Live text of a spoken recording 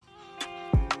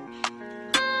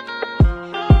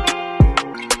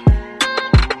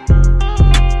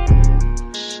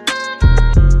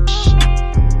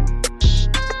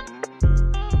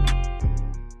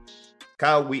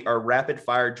how we are rapid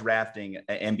fire drafting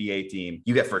an NBA team.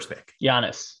 You get first pick.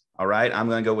 Giannis. All right. I'm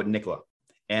going to go with Nikola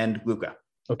and Luka.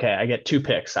 Okay, I get 2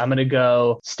 picks. I'm going to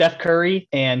go Steph Curry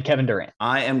and Kevin Durant.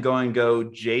 I am going to go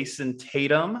Jason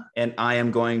Tatum, and I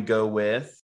am going to go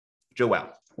with Joel.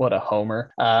 What a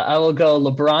homer. I will go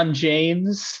LeBron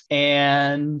James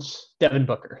and Devin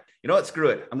Booker. You know what? Screw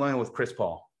it. I'm going with Chris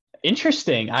Paul.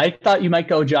 Interesting. I thought you might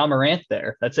go Ja Morant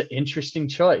there. That's an interesting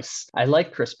choice. I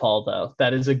like Chris Paul, though.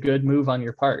 That is a good move on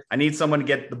your part. I need someone to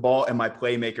get the ball in my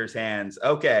playmakers' hands.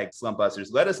 Okay, Slumpbusters,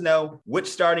 let us know which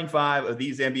starting 5 of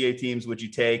these NBA teams would you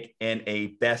take in a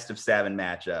best of 7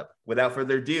 matchup. Without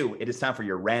further ado, it is time for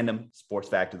your random sports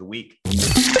fact of the week.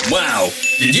 Wow,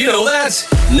 did you know that?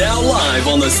 Now live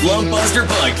on the Slumpbuster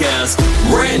podcast,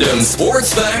 random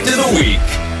sports fact of the week.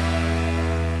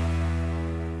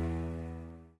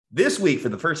 This week, for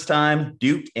the first time,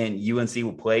 Duke and UNC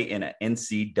will play in an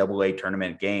NCAA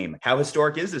tournament game. How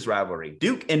historic is this rivalry?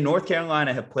 Duke and North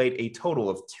Carolina have played a total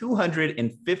of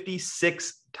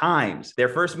 256 times. Their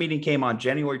first meeting came on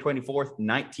January 24th,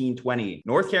 1920.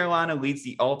 North Carolina leads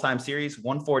the all-time series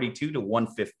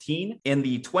 142-115. In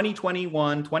the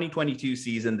 2021-2022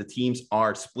 season, the teams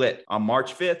are split. On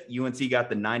March 5th, UNC got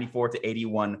the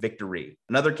 94-81 victory.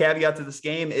 Another caveat to this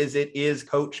game is it is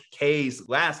Coach K's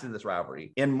last in this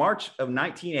rivalry. In March of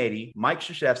 1980, Mike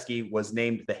Krzyzewski was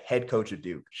named the head coach of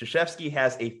Duke. Krzyzewski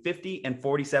has a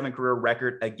 50-47 career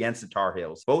record against the Tar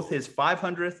Heels. Both his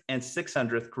 500th and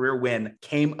 600th career win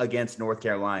came against North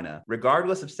Carolina.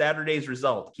 Regardless of Saturday's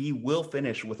result, he will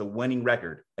finish with a winning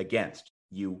record against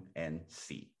UNC.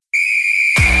 The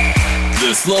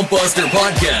Slumpbuster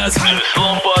Podcast. The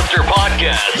Slumpbuster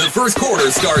Podcast. The first quarter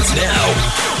starts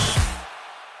now.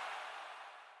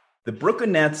 The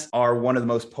Brooklyn Nets are one of the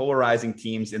most polarizing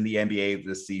teams in the NBA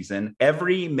this season.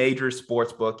 Every major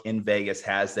sports book in Vegas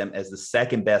has them as the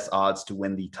second best odds to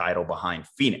win the title behind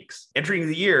Phoenix. Entering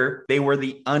the year, they were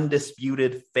the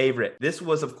undisputed favorite. This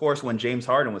was, of course, when James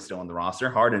Harden was still on the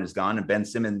roster. Harden is gone and Ben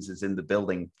Simmons is in the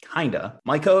building, kinda.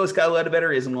 My co-host Kyle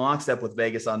Ledbetter is in lockstep with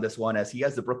Vegas on this one, as he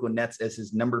has the Brooklyn Nets as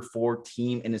his number 4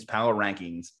 team in his power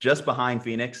rankings, just behind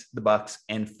Phoenix, the Bucks,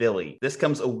 and Philly. This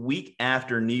comes a week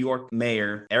after New York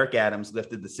Mayor Eric Adams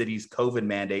lifted the city's COVID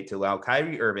mandate to allow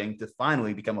Kyrie Irving to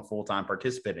finally become a full-time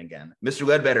participant again. Mr.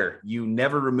 Ledbetter, you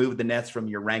never removed the Nets from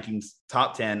your rankings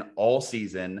top 10 all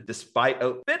season, despite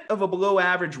a bit of a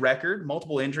below-average record,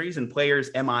 multiple injuries, and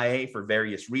players MIA for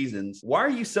various reasons. Why are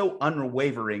you so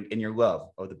unwavering in your love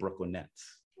of the Brooklyn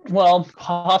Nets? Well,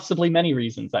 possibly many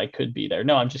reasons I could be there.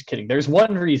 No, I'm just kidding. There's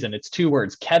one reason. It's 2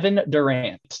 words. Kevin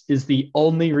Durant is the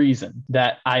only reason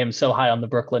that I am so high on the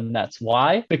Brooklyn Nets.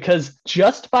 Why? Because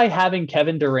just by having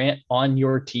Kevin Durant on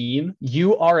your team,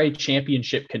 you are a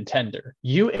championship contender.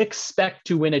 You expect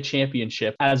to win a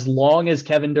championship as long as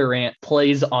Kevin Durant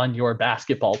plays on your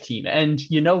basketball team. And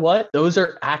you know what? Those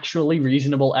are actually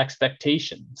reasonable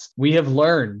expectations. We have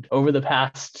learned over the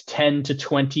past 10 to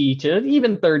 20 to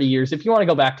even 30 years, if you want to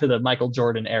go back to the Michael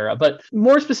Jordan era, but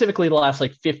more specifically the last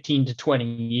 15 to 20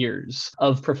 years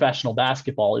of professional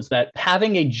basketball, is that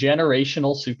having a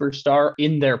generational superstar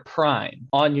in their prime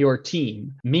on your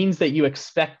team means that you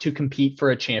expect to compete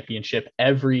for a championship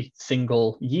every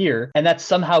single year. And that's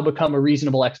somehow become a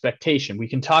reasonable expectation. We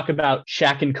can talk about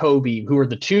Shaq and Kobe, who are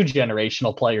the 2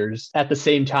 generational players at the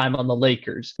same time on the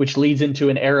Lakers, which leads into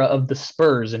an era of the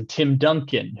Spurs and Tim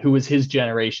Duncan, who was his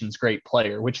generation's great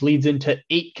player, which leads into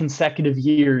 8 consecutive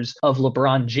years of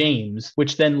LeBron James,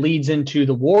 which then leads into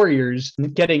the Warriors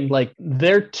getting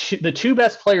the 2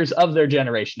 best players of their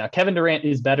generation. Now, Kevin Durant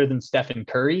is better than Stephen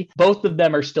Curry. Both of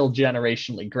them are still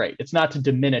generationally great. It's not to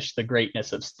diminish the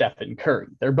greatness of Stephen Curry.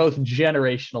 They're both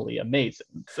generationally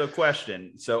amazing. So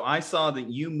question. So I saw that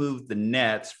you moved the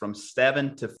Nets from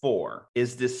 7 to 4.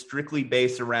 Is this strictly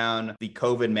based around the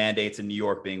COVID mandates in New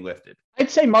York being lifted? I'd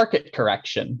say market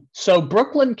correction. So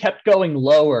Brooklyn kept going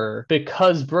lower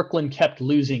because Brooklyn kept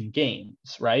losing games,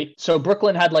 right? So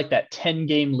Brooklyn had that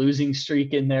 10-game losing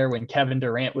streak in there when Kevin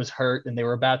Durant was hurt and they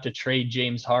were about to trade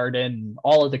James Harden and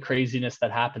all of the craziness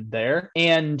that happened there.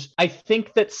 And I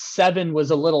think that 7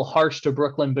 was a little harsh to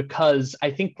Brooklyn because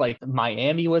I think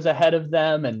Miami was ahead of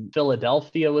them and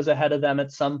Philadelphia was ahead of them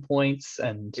at some points.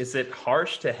 And is it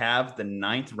harsh to have the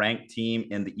 9th ranked team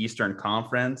in the Eastern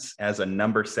Conference as a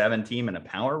number 7 team in a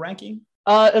power ranking?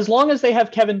 As long as they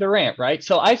have Kevin Durant, right?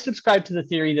 So I subscribe to the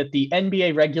theory that the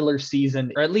NBA regular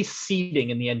season, or at least seeding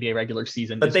in the NBA regular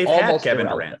season, but is they've almost had Kevin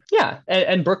irrelevant. Durant. Yeah,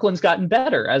 and Brooklyn's gotten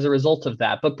better as a result of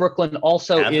that. But Brooklyn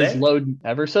also is low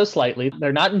ever so slightly.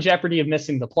 They're not in jeopardy of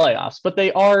missing the playoffs, but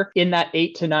they are in that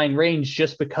 8 to 9 range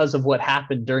just because of what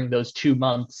happened during those 2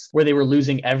 months where they were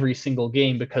losing every single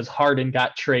game because Harden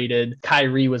got traded,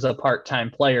 Kyrie was a part-time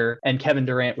player, and Kevin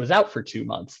Durant was out for 2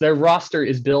 months. Their roster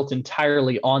is built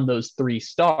entirely on those 3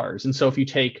 stars. And so if you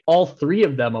take all 3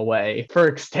 of them away for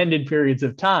extended periods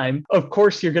of time, of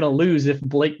course you're going to lose if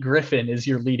Blake Griffin is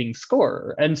your leading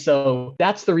scorer. And so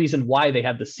that's the reason why they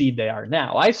have the seed they are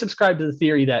now. I subscribe to the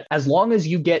theory that as long as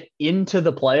you get into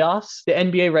the playoffs, the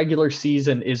NBA regular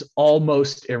season is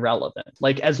almost irrelevant.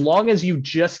 Like as long as you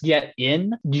just get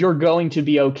in, you're going to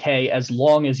be okay as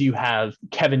long as you have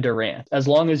Kevin Durant, as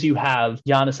long as you have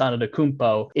Giannis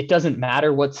Antetokounmpo. It doesn't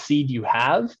matter what seed you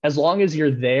have. As long as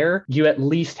you're there, you at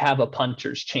least have a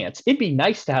puncher's chance. It'd be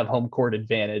nice to have home court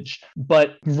advantage,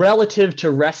 but relative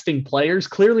to resting players,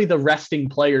 clearly the resting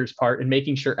players part and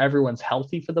making sure everyone's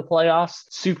healthy for the playoffs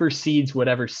supersedes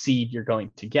whatever seed you're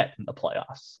going to get in the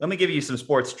playoffs. Let me give you some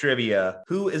sports trivia.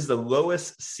 Who is the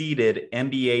lowest seeded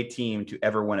NBA team to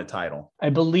ever win a title? I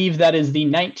believe that is the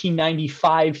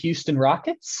 1995 Houston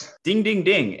Rockets. Ding, ding,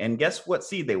 ding. And guess what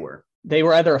seed they were? They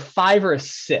were either a 5 or a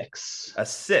 6. A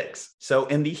 6. So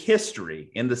in the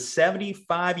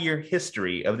 75-year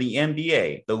history of the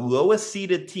NBA, the lowest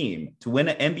seeded team to win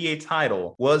an NBA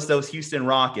title was those Houston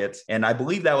Rockets. And I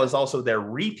believe that was also their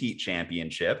repeat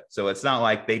championship. So it's not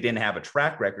like they didn't have a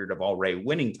track record of already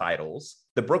winning titles.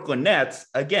 The Brooklyn Nets,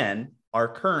 again,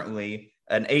 are currently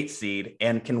an 8 seed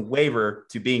and can waver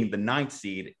to being the 9th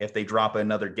seed if they drop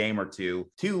another game or two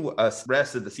to a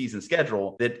rest of the season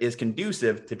schedule that is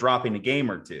conducive to dropping a game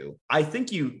or two. I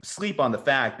think you sleep on the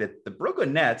fact that the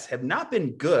Brooklyn Nets have not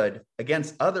been good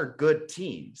against other good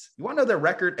teams. You want to know their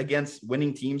record against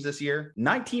winning teams this year?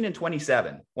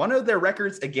 19-27. Want to know their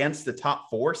records against the top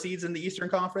 4 seeds in the Eastern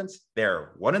Conference?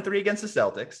 They're 1-3 against the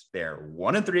Celtics. They're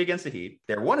 1-3 against the Heat.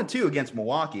 They're 1-2 against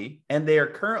Milwaukee. And they are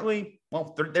currently,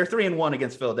 well, they're 3-1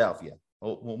 against Philadelphia.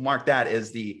 We'll mark that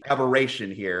as the aberration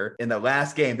here. In the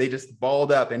last game, they just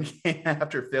balled up and came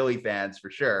after Philly fans for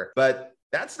sure. But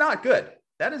that's not good.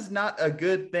 That is not a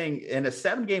good thing in a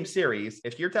 7-game series.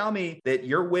 If you're telling me that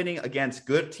you're winning against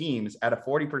good teams at a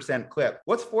 40% clip,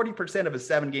 what's 40% of a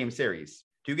 7-game series?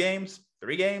 2 games?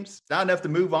 3 games? It's not enough to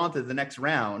move on to the next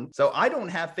round. So I don't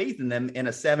have faith in them in a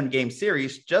 7-game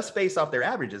series just based off their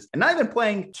averages. And not even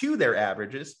playing to their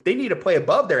averages. They need to play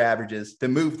above their averages to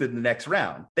move to the next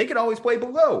round. They can always play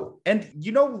below. And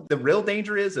you know the real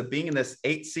danger is of being in this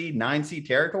 8 seed, 9 seed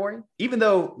territory? Even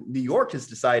though New York has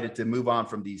decided to move on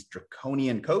from these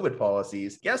draconian COVID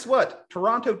policies, guess what?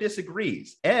 Toronto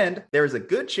disagrees. And there's a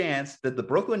good chance that the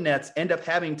Brooklyn Nets end up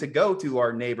having to go to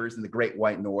our neighbors in the Great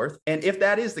White North. And if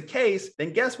that is the case,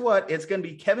 then guess what? It's going to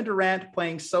be Kevin Durant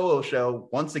playing solo show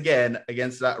once again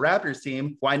against that Raptors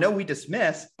team, who I know we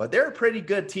dismiss, but they're a pretty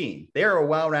good team. They're a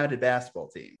well-rounded basketball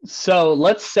team. So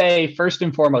let's say, first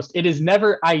and foremost, it is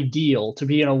never ideal to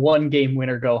be in a 1-game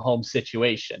winner-go-home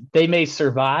situation. They may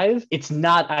survive. It's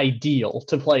not ideal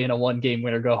to play in a 1-game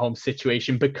winner-go-home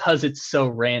situation because it's so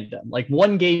random. Like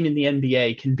 1 game in the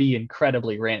NBA can be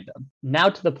incredibly random. Now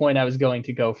to the point I was going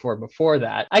to go for before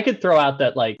that, I could throw out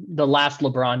that like the last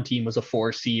LeBron team was a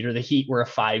 4 seed, or the Heat were a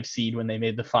 5 seed when they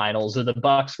made the finals, or the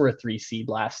Bucks were a 3 seed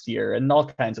last year, and all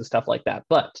kinds of stuff like that.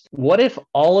 But what if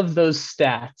all of those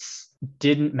stats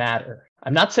didn't matter?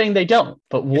 I'm not saying they don't,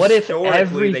 but what if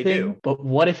everything, but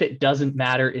what if it doesn't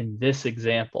matter in this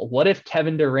example? What if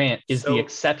Kevin Durant is the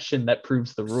exception that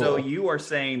proves the rule? So you are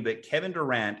saying that Kevin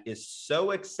Durant is so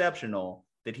exceptional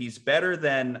that he's better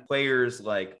than players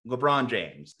like LeBron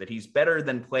James, that he's better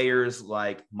than players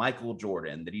like Michael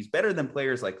Jordan, that he's better than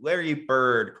players like Larry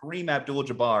Bird, Kareem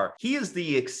Abdul-Jabbar. He is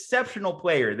the exceptional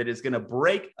player that is going to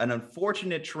break an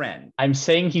unfortunate trend. I'm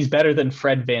saying he's better than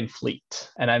Fred VanVleet,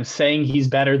 and I'm saying he's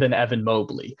better than Evan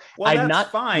Mobley. Well, that's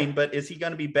fine, but is he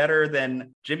going to be better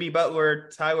than Jimmy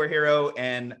Butler, Tyler Hero,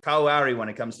 and Kyle Lowry when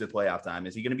it comes to playoff time?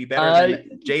 Is he going to be better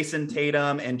than Jason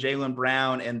Tatum and Jaylen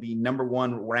Brown and the number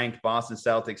 1 ranked Boston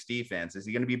Celtics defense? Is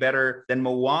he going to be better than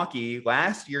Milwaukee,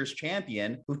 last year's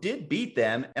champion, who did beat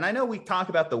them? And I know we talk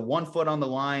about the 1 foot on the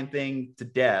line thing to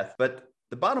death, but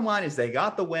the bottom line is they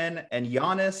got the win, and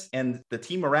Giannis and the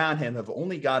team around him have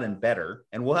only gotten better.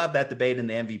 And we'll have that debate in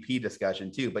the MVP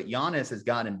discussion too, but Giannis has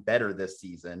gotten better this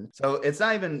season. So it's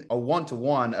not even a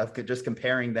 1-to-1 of just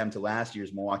comparing them to last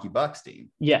year's Milwaukee Bucks team.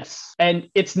 Yes. And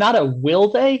it's not a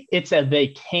will they, it's a they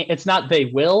can. It's not they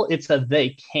will, it's a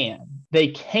they can. they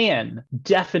can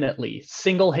definitely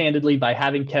single-handedly, by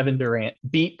having Kevin Durant,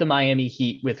 beat the Miami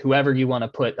Heat with whoever you want to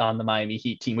put on the Miami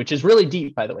Heat team, which is really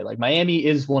deep, by the way. Like, Miami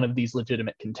is one of these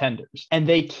legitimate contenders, and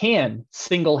they can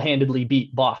single-handedly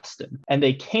beat Boston, and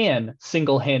they can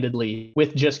single-handedly,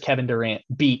 with just Kevin Durant,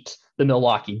 beat the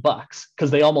Milwaukee Bucks, because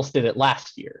they almost did it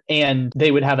last year. And they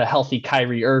would have a healthy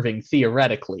Kyrie Irving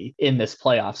theoretically in this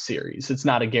playoff series. It's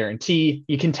not a guarantee.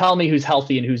 You can tell me who's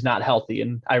healthy and who's not healthy,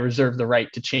 and I reserve the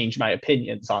right to change my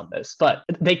opinions on this, but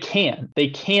they can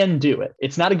do it.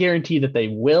 It's not a guarantee that they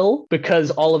will, because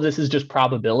all of this is just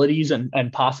probabilities and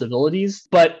possibilities,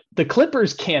 but the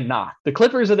Clippers cannot. The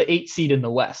Clippers are the 8th seed in the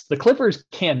West. The Clippers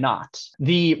cannot.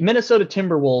 The Minnesota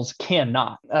Timberwolves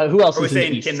cannot. Who else is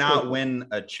in the East? Cannot win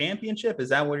a championship? Is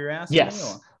that what you're asking?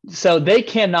 Yes. So they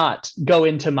cannot go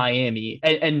into Miami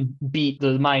and beat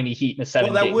the Miami Heat in a 7-game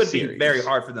series. Well, that would be very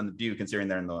hard for them to do, considering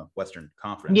they're in the Western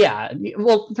Conference. Yeah.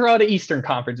 Well, throw out an Eastern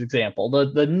Conference example.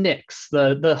 The Knicks,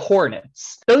 the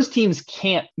Hornets. Those teams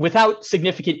can't, without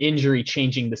significant injury,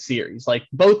 changing the series. Like,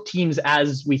 both teams,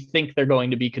 as we think they're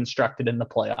going to be constructed in the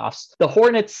playoffs, the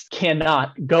Hornets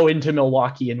cannot go into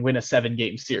Milwaukee and win a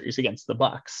 7-game series against the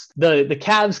Bucks. The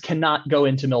Cavs cannot go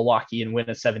into Milwaukee and win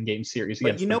a 7-game series against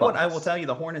the Bucks. But you know what I will tell you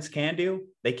the Hornets can do?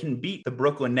 They can beat the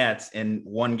Brooklyn Nets in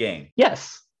one game.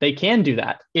 Yes, they can do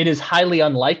that. It is highly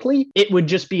unlikely. It would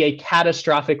just be a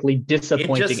catastrophically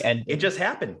disappointing ending. It just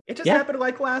happened. It just happened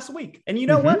like last week. And you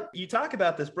know what? You talk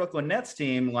about this Brooklyn Nets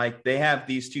team, like they have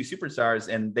these two superstars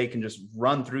and they can just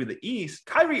run through the East.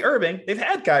 Kyrie Irving, they've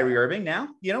had Kyrie Irving now,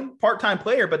 part-time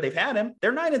player, but they've had him.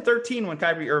 They're 9-13 when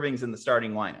Kyrie Irving's in the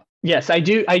starting lineup. Yes, I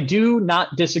do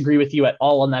not disagree with you at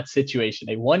all on that situation.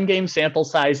 A 1-game sample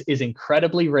size is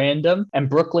incredibly random, and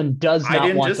Brooklyn does not want to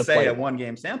play. I didn't just say a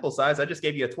 1-game sample size. I just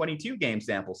gave you a 22-game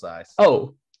sample size.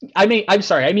 Oh, I'm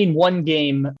sorry. I mean, one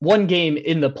game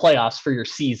in the playoffs for your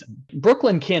season.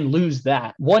 Brooklyn can lose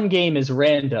that. 1 game is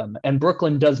random, and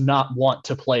Brooklyn does not want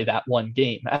to play that 1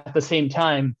 game. At the same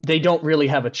time, they don't really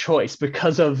have a choice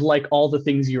because of like all the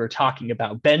things you were talking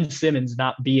about. Ben Simmons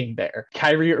not being there,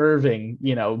 Kyrie Irving,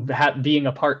 being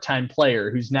a part-time player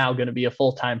who's now going to be a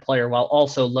full-time player while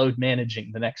also load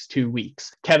managing the next 2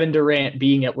 weeks. Kevin Durant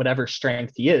being at whatever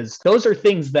strength he is. Those are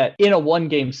things that in a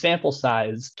 1-game sample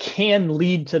size can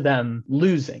lead to them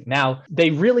losing. Now, they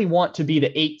really want to be the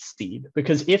 8th seed,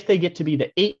 because if they get to be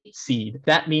the 8th seed,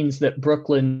 that means that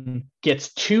Brooklyn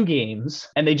gets 2 games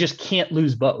and they just can't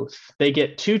lose both. They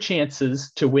get 2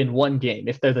 chances to win 1 game.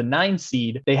 If they're the 9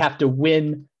 seed, they have to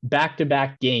win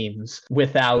back-to-back games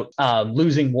without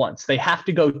losing once. They have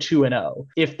to go 2-0.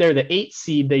 If they're the 8th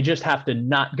seed, they just have to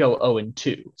not go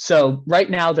 0-2. So right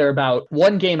now they're about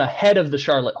 1 game ahead of the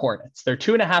Charlotte Hornets. They're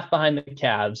 2.5 behind the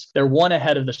Cavs. They're 1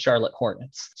 ahead of the Charlotte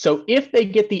Hornets. So if they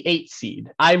get the 8th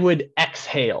seed, I would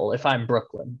exhale if I'm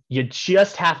Brooklyn. You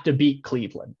just have to beat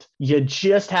Cleveland. You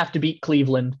just have to beat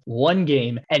Cleveland 1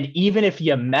 game. And even if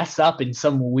you mess up in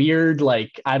some weird,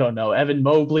 Evan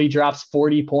Mobley drops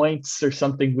 40 points or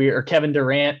something weird, or Kevin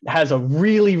Durant has a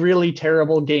really, really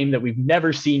terrible game that we've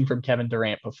never seen from Kevin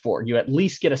Durant before, you at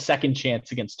least get a second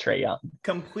chance against Trae Young.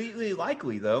 Completely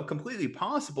likely, though. Completely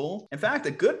possible. In fact,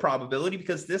 a good probability,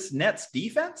 because this Nets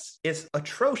defense is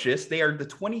atrocious. They are the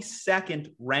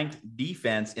 22nd ranked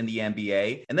defense in the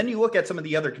NBA. And then you look at some of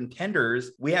the other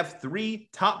contenders. We have 3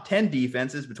 top 10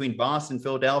 defenses between Boston,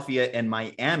 Philadelphia, and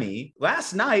Miami.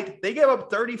 Last night, they gave up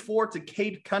 34 to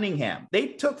Cade Cunningham. They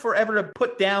took forever to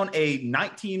put down a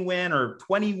 19-win or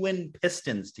 20-win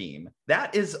Pistons team.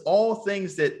 That is all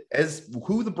things that as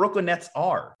who the Brooklyn Nets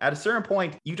are. At a certain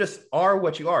point, you just are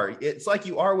what you are. It's like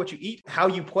you are what you eat. How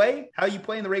you play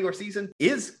in the regular season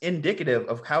is indicative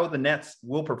of how the Nets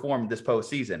will perform this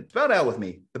postseason. Spell it out with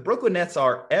me. The Brooklyn Nets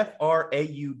are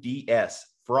frauds.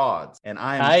 Frauds. And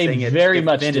I very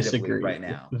much disagree right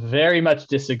now. Very much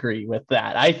disagree with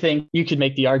that. I think you could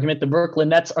make the argument the Brooklyn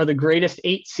Nets are the greatest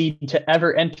 8 seed to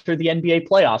ever enter the NBA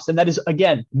playoffs. And that is,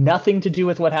 again, nothing to do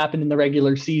with what happened in the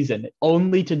regular season,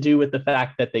 only to do with the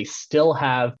fact that they still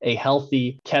have a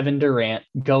healthy Kevin Durant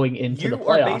going into the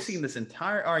playoffs. You are basing this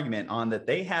entire argument on that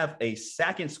they have a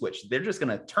second switch. They're just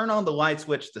going to turn on the light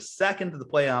switch the second the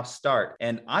playoffs start.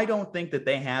 And I don't think that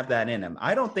they have that in them.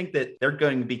 I don't think that they're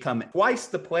going to become twice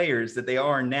the players that they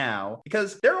are now,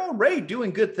 because they're already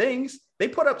doing good things. They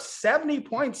put up 70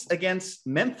 points against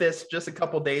Memphis just a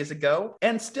couple days ago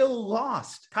and still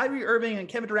lost. Kyrie Irving and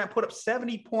Kevin Durant put up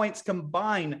 70 points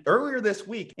combined earlier this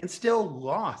week and still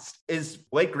lost. Is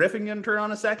Blake Griffin going to turn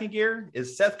on a second gear?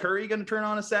 Is Seth Curry going to turn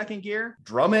on a second gear?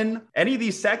 Drummond? Any of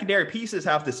these secondary pieces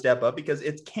have to step up because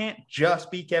it can't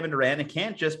just be Kevin Durant. It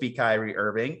can't just be Kyrie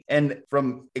Irving. And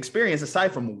from experience,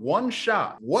 aside from one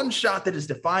shot that has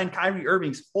defined Kyrie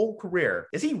Irving's whole career,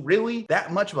 is he really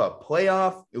that much of a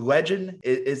playoff legend?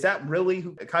 Is that really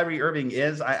who Kyrie Irving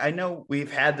is? I know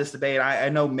we've had this debate. I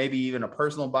know maybe even a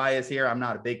personal bias here. I'm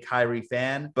not a big Kyrie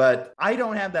fan, but I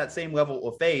don't have that same level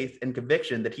of faith and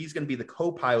conviction that he's going to be the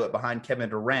co-pilot behind Kevin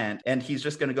Durant. And he's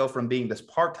just going to go from being this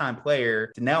part-time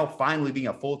player to now finally being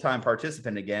a full-time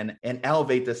participant again and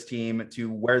elevate this team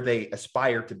to where they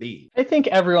aspire to be. I think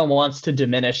everyone wants to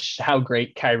diminish how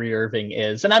great Kyrie Irving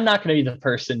is. And I'm not going to be the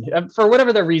person, for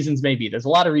whatever their reasons may be. There's a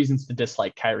lot of reasons to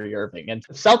dislike Kyrie Irving. And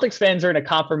Celtics fans are in a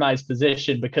compromised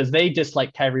position because they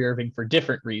dislike Kyrie Irving for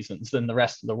different reasons than the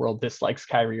rest of the world dislikes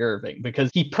Kyrie Irving,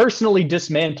 because he personally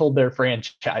dismantled their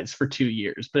franchise for 2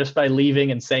 years just by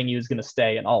leaving and saying he was going to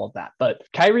stay and all of that. But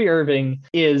Kyrie Irving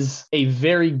is a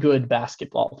very good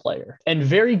basketball player, and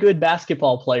very good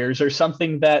basketball players are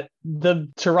something that the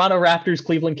Toronto Raptors,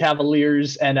 Cleveland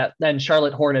Cavaliers, and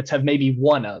Charlotte Hornets have maybe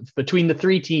one of. Between the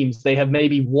three teams, they have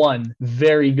maybe one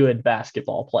very good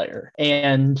basketball player.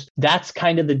 And that's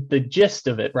kind of the gist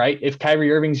of it, right? If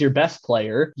Kyrie Irving's your best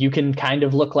player, you can kind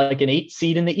of look like an 8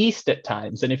 seed in the East at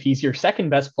times. And if he's your second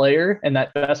best player and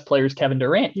that best player is Kevin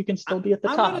Durant, you can still be at the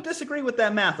top. I'm going to disagree with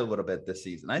that math a little bit this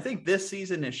season. I think this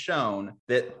season has shown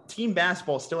that team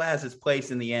basketball still has its place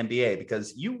in the NBA,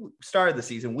 because you started the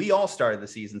season, we all started the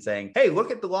season saying, hey,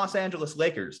 look at the Los Angeles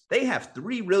Lakers. They have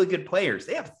 3 really good players.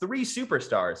 They have 3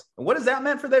 superstars. And what has that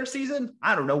meant for their season?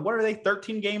 I don't know. What are they,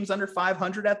 13 games under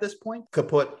 500 at this point?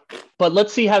 Kaput. But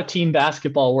let's see how team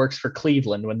basketball works for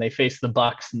Cleveland when they face the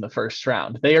Bucks in the first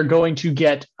round. They are going to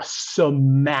get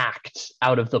smacked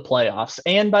out of the playoffs.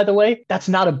 And by the way, that's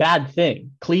not a bad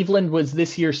thing. Cleveland was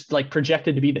this year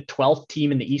projected to be the 12th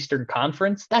team in the Eastern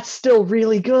Conference. That's still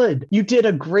really good. You did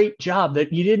a great job.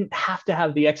 That you didn't have to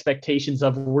have the expectations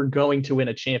of we're going to win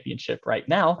a championship right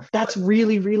now. That's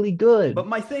really, really good. But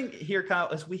my thing here,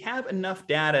 Kyle, is we have enough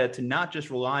data to not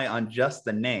just rely on just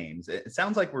the names. It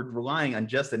sounds like we're relying on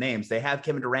just the names. They have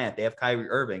Kevin Durant. They have Kyrie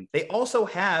Irving. They also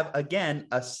have, again,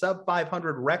 a sub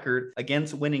 500 record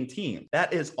against winning teams.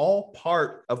 That is all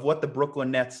part of what the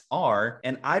Brooklyn Nets are.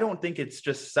 And I don't think it's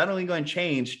just suddenly going to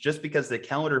change just because the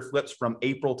calendar flips from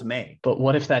April to May. But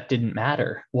what if that didn't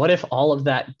matter? What if all of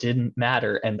that didn't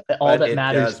matter? And all that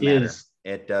matters is...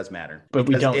 It does matter. But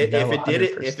we don't know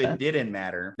if it didn't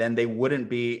matter, then they wouldn't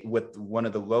be with one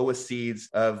of the lowest seeds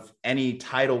of any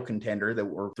title contender that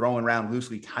we're throwing around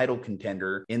loosely, title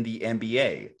contender in the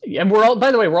NBA. And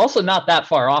by the way, we're also not that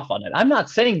far off on it. I'm not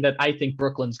saying that I think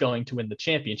Brooklyn's going to win the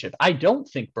championship. I don't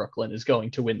think Brooklyn is going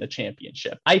to win the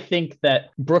championship. I think that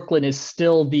Brooklyn is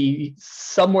still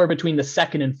somewhere between the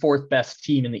second and fourth best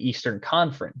team in the Eastern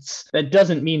Conference. That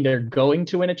doesn't mean they're going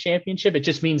to win a championship. It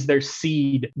just means their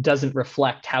seed doesn't reflect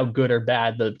how good or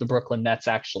bad the Brooklyn Nets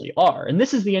actually are. And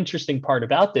this is the interesting part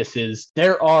about this, is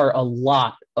there are a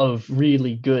lot of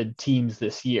really good teams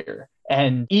this year.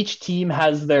 And each team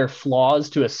has their flaws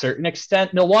to a certain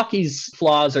extent. Milwaukee's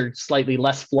flaws are slightly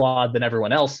less flawed than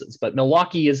everyone else's, but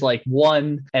Milwaukee is like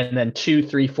 1 and then 2,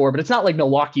 3, 4. But it's not like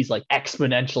Milwaukee's like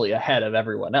exponentially ahead of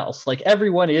everyone else. Like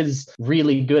everyone is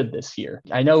really good this year.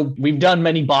 I know we've done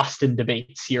many Boston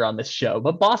debates here on this show,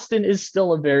 but Boston is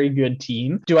still a very good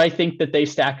team. Do I think that they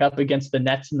stack up against the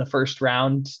Nets in the first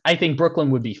round? I think Brooklyn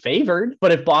would be favored.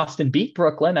 But if Boston beat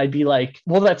Brooklyn, I'd be like,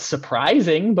 well, that's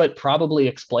surprising, but probably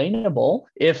explainable.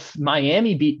 If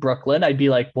Miami beat Brooklyn, I'd be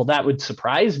like, well, that would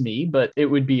surprise me, but it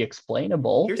would be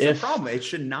explainable. Here's the problem. It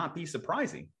should not be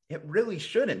surprising. It really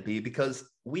shouldn't be, because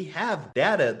we have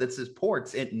data that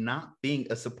supports it not being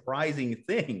a surprising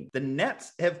thing. The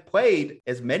Nets have played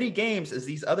as many games as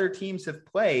these other teams have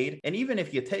played. And even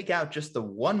if you take out just the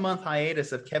 1 month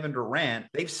hiatus of Kevin Durant,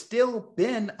 they've still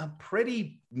been a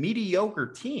pretty mediocre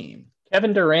team.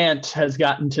 Kevin Durant has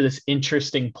gotten to this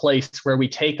interesting place where we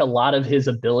take a lot of his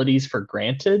abilities for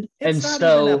granted. It's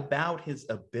not even about his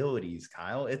abilities,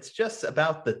 Kyle. It's just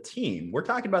about the team. We're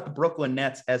talking about the Brooklyn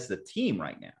Nets as the team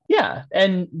right now. Yeah,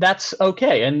 and that's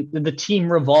okay. And the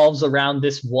team revolves around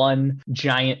this one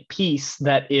giant piece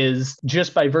that is,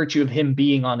 just by virtue of him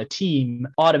being on a team,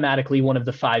 automatically one of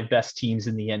the 5 best teams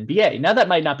in the NBA. Now, that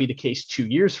might not be the case 2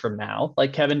 years from now.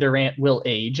 Like Kevin Durant will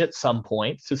age at some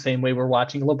point. It's the same way we're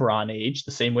watching LeBron age. age,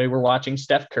 the same way we're watching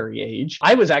Steph Curry age.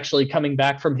 I was actually coming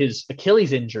back from his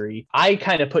Achilles injury. I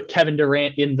kind of put Kevin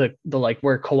Durant in the like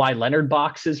where Kawhi Leonard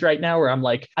box is right now, where I'm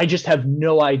like, I just have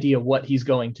no idea what he's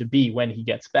going to be when he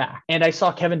gets back. And I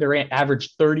saw Kevin Durant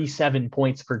average 37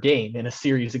 points per game in a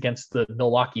series against the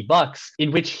Milwaukee Bucks,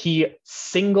 in which he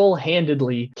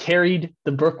single-handedly carried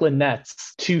the Brooklyn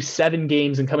Nets to 7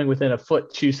 games and coming within a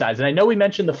foot shoe size. And I know we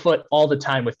mention the foot all the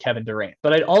time with Kevin Durant,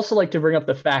 but I'd also like to bring up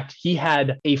the fact he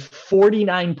had a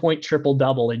 49-point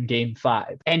triple-double in game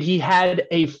 5, and he had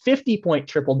a 50-point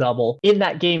triple-double in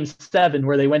that game 7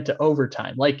 where they went to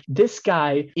overtime. Like, this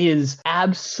guy is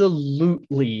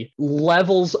absolutely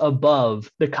levels above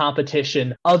the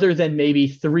competition other than maybe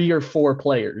 3 or 4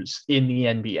 players in the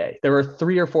NBA. There are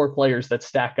 3 or 4 players that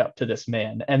stack up to this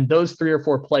man, and those 3 or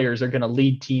 4 players are going to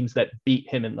lead teams that beat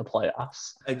him in the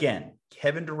playoffs. Again,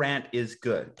 Kevin Durant is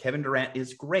good. Kevin Durant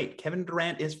is great. Kevin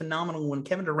Durant is phenomenal. When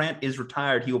Kevin Durant is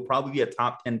retired, he will probably be a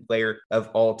top 10 player of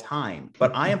all time.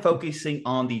 But I am focusing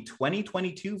on the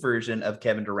 2022 version of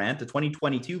Kevin Durant, the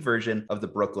 2022 version of the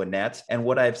Brooklyn Nets. And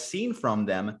what I've seen from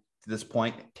them to this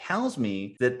point tells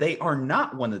me that they are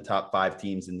not one of the top 5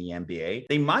 teams in the NBA.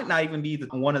 They might not even be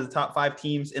one of the top 5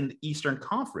 teams in the Eastern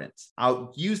Conference.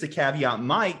 I'll use the caveat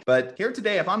might, but here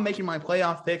today, if I'm making my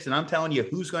playoff picks and I'm telling you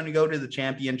who's going to go to the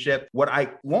championship, what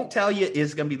I won't tell you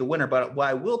is going to be the winner, but what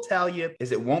I will tell you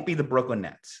is it won't be the Brooklyn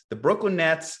Nets. The Brooklyn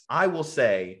Nets, I will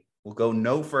say, will go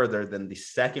no further than the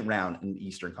second round in the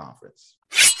Eastern Conference.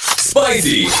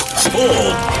 Spicy,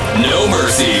 bold, no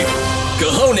mercy.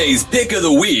 Cajone's pick of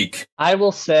the week. I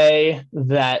will say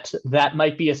that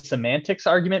might be a semantics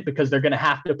argument because they're going to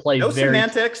have to play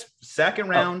semantics. Second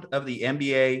round of the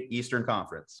NBA Eastern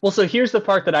Conference. Well, so here's the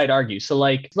part that I'd argue. So,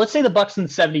 like, let's say the Bucks and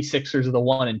the 76ers are the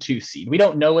 1 and 2 seed. We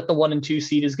don't know what the 1 and 2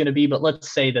 seed is going to be, but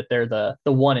let's say that they're the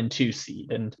 1 and 2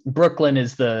 seed, and Brooklyn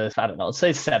is the, I don't know, let's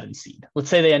say 7 seed. Let's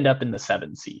say they end up in the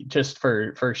 7 seed just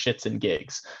for shits and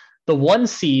gigs. The 1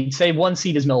 seed, say 1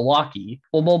 seed is Milwaukee.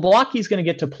 Well, Milwaukee's going to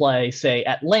get to play, say,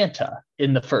 Atlanta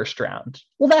in the first round.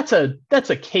 Well, that's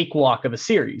a cakewalk of a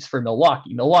series for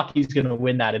Milwaukee. Milwaukee's going to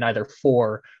win that in either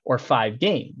 4 or 5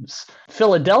 games.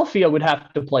 Philadelphia would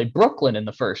have to play Brooklyn in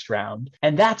the first round,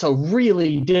 and that's a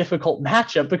really difficult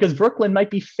matchup because Brooklyn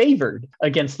might be favored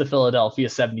against the Philadelphia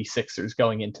 76ers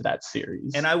going into that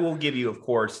series. And I will give you, of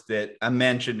course, that I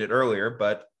mentioned it earlier,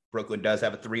 but Brooklyn does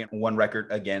have a 3-1 record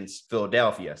against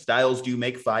Philadelphia. Styles do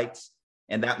make fights,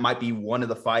 and that might be one of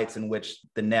the fights in which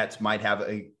the Nets might have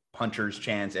a puncher's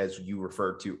chance, as you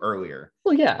referred to earlier.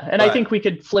 Well, yeah. And I think we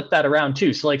could flip that around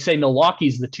too. So, like, say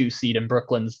Milwaukee's the 2 seed and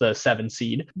Brooklyn's the 7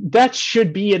 seed. That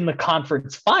should be in the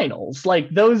conference finals. Like,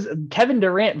 those Kevin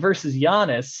Durant versus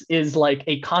Giannis is like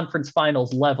a conference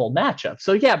finals level matchup.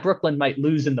 So yeah, Brooklyn might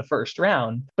lose in the first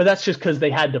round, but that's just because they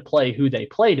had to play who they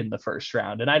played in the first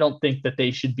round. And I don't think that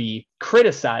they should be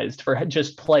criticized for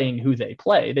just playing who they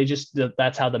play.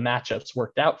 That's how the matchups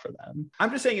worked out for them.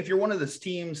 I'm just saying, if you're one of those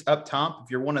teams up top,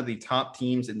 if you're one of the top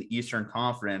teams in the Eastern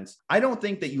Conference, I don't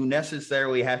think that you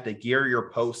necessarily have to gear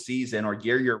your postseason or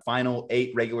gear your final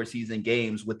 8 regular season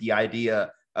games with the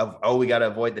idea of, we got to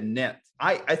avoid the Nets.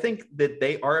 I think that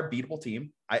they are a beatable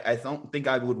team. I don't think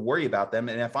I would worry about them.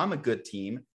 And if I'm a good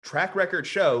team, track record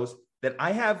shows that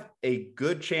I have a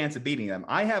good chance of beating them.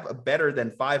 I have a better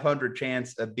than 500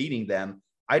 chance of beating them.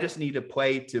 I just need to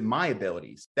play to my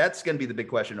abilities. That's going to be the big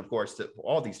question, of course, to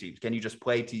all these teams. Can you just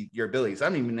play to your abilities?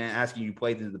 I'm not even asking you to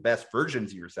play to the best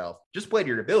versions of yourself. Just play to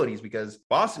your abilities, because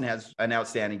Boston has an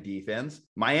outstanding defense.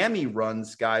 Miami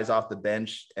runs guys off the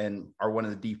bench and are one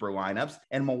of the deeper lineups.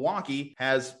 And Milwaukee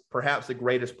has perhaps the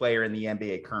greatest player in the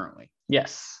NBA currently.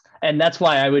 Yes. And that's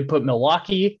why I would put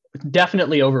Milwaukee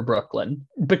definitely over Brooklyn,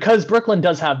 because Brooklyn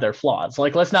does have their flaws.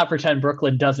 Like, let's not pretend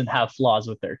Brooklyn doesn't have flaws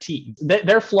with their team.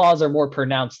 Their flaws are more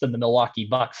pronounced than the Milwaukee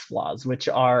Bucks flaws, which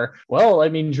are, well, I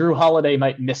mean, Drew Holiday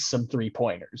might miss some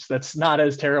 3-pointers. That's not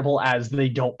as terrible as they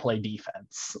don't play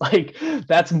defense. Like,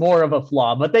 that's more of a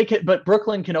flaw, but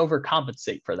Brooklyn can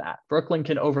overcompensate for that. Brooklyn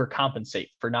can overcompensate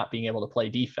for not being able to play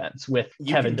defense with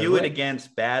Kevin Durant. You can do it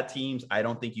against bad teams. I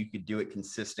don't think you could do it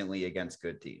consistently against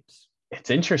good teams. It's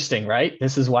interesting, right?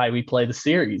 This is why we play the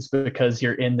series, because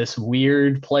you're in this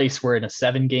weird place where in a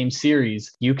 7-game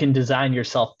series, you can design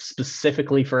yourself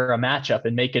specifically for a matchup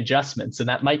and make adjustments. And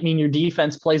that might mean your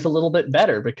defense plays a little bit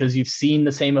better because you've seen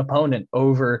the same opponent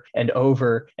over and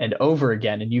over and over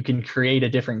again, and you can create a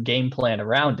different game plan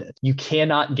around it. You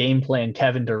cannot game plan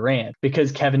Kevin Durant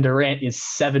because Kevin Durant is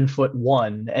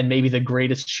 7'1" and maybe the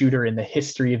greatest shooter in the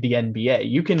history of the NBA.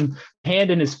 You can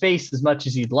hand in his face as much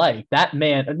as you'd like. That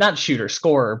man, not shooter, shooter,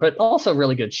 scorer, but also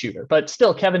really good shooter. But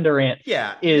still, Kevin Durant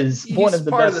is one of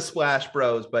the part best. Of the Splash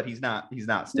Bros, but he's not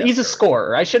Steph He's a Curry.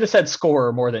 scorer. I should have said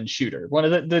scorer more than shooter. One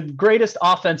of the greatest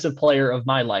offensive player of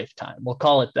my lifetime. We'll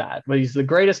call it that. But he's the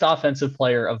greatest offensive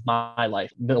player of my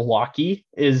life. Milwaukee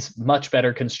is much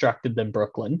better constructed than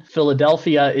Brooklyn.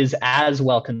 Philadelphia is as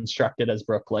well constructed as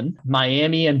Brooklyn.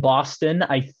 Miami and Boston,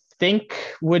 I think,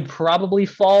 would probably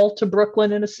fall to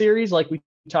Brooklyn in a series like we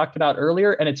talked about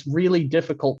earlier, and it's really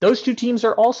difficult. Those two teams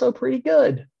are also pretty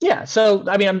good. Yeah, so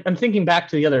I mean, I'm thinking back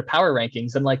to the other power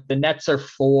rankings, and like the Nets are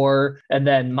 4, and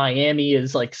then Miami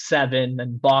is like 7,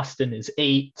 and Boston is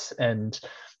 8, and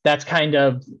that's kind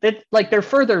of it. Like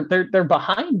they're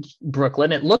behind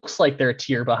Brooklyn. It looks like they're a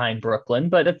tier behind Brooklyn,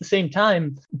 but at the same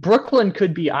time, Brooklyn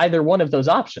could be either one of those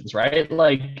options, right?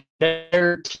 Like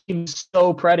their team's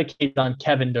so predicated on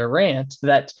Kevin Durant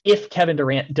that if Kevin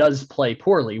Durant does play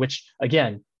poorly, which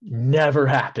again, never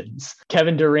happens.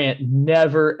 Kevin Durant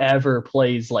never, ever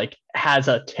plays like has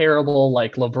a terrible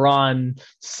like LeBron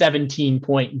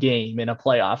 17-point game in a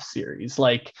playoff series.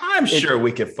 Like I'm sure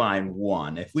we could find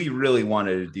one. If we really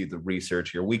wanted to do the research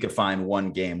here, we could find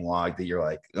one game log that you're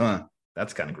like,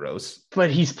 that's kind of gross.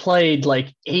 But he's played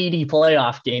like 80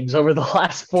 playoff games over the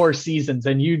last 4 seasons,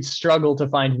 and you'd struggle to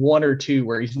find 1 or 2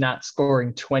 where he's not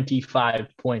scoring 25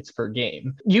 points per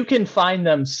game. You can find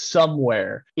them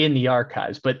somewhere in the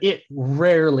archives, but it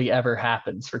rarely ever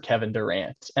happens for Kevin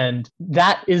Durant. And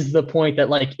that is the point that,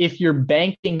 like, if you're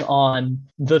banking on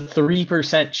the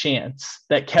 3% chance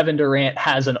that Kevin Durant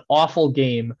has an awful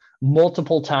game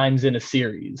multiple times in a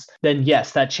series, then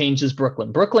yes, that changes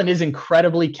Brooklyn. Brooklyn is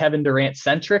incredibly Kevin Durant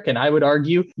centric, and I would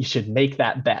argue you should make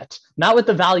that bet. Not with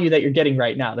the value that you're getting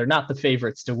right now. They're not the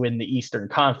favorites to win the Eastern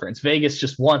Conference. Vegas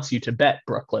just wants you to bet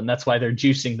Brooklyn. That's why they're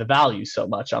juicing the value so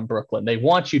much on Brooklyn. They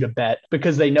want you to bet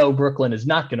because they know Brooklyn is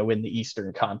not going to win the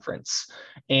Eastern Conference.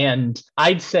 And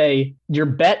I'd say your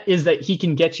bet is that he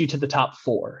can get you to the top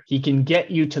 4. He can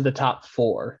get you to the top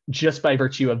 4 just by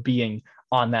virtue of being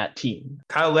on that team.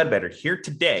 Kyle Ledbetter here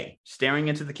today, staring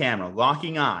into the camera,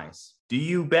 locking eyes. Do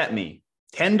you bet me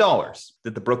 $10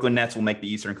 that the Brooklyn Nets will make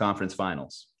the Eastern Conference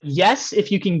Finals? Yes,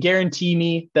 if you can guarantee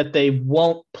me that they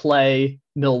won't play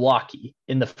Milwaukee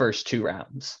in the first 2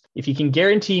 rounds. If you can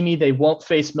guarantee me they won't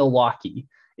face Milwaukee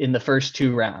in the first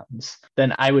 2 rounds,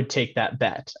 then I would take that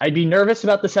bet. I'd be nervous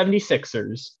about the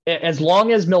 76ers. As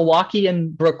long as Milwaukee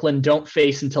and Brooklyn don't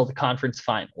face until the conference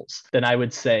finals, then I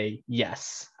would say,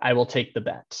 yes, I will take the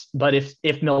bet. But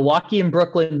if Milwaukee and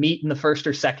Brooklyn meet in the first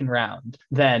or second round,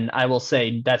 then I will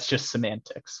say that's just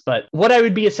semantics. But what I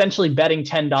would be essentially betting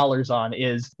 $10 on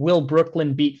is, will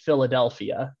Brooklyn beat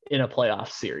Philadelphia in a playoff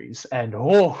series? And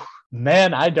oh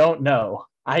man, I don't know.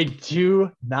 I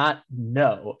do not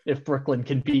know if Brooklyn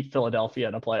can beat Philadelphia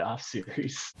in a playoff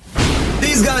series.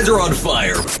 These guys are on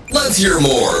fire. Let's hear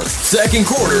more. Second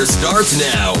quarter starts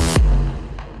now.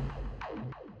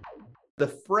 The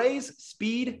phrase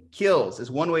speed kills is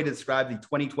one way to describe the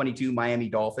 2022 Miami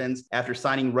Dolphins. After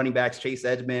signing running backs Chase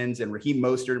Edmonds and Raheem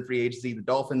Mostert in free agency, the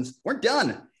Dolphins weren't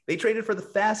done. They traded for the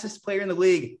fastest player in the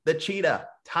league, the Cheetah,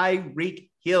 Tyreek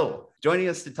Hill. Joining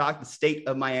us to talk the state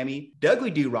of Miami,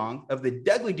 Dougly Do Wrong of the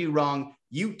Dougly Do Wrong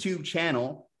YouTube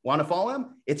channel. Want to follow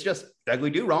him? It's just Dougly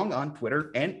Do Wrong on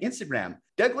Twitter and Instagram.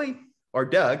 Dougly, or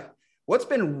Doug, what's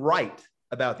been right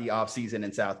about the offseason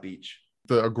in South Beach?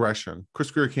 The aggression.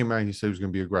 Chris Greer came out, he said he was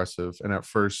going to be aggressive. And at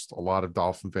first, a lot of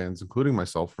Dolphin fans, including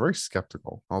myself, were very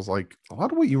skeptical. I was like, a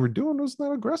lot of what you were doing was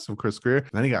not aggressive, Chris Greer.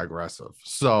 And then he got aggressive.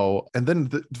 So, and then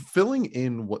filling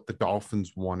in what the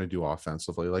Dolphins want to do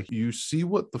offensively. Like, you see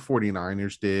what the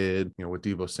 49ers did, you know, with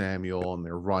Deebo Samuel and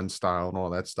their run style and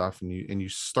all that stuff. And you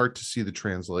start to see the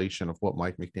translation of what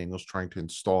Mike McDaniel's trying to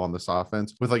install on this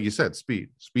offense with, like you said, speed.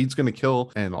 Speed's going to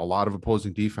kill. And a lot of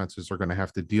opposing defenses are going to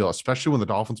have to deal, especially when the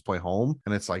Dolphins play home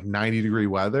and it's like 90-degree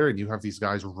weather and you have these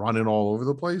guys running all over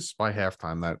the place. By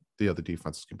halftime, that the other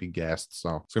defenses can be gassed.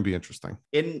 So it's going to be interesting.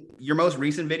 In your most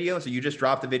recent video, so you just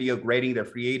dropped a video grading their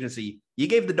free agency, you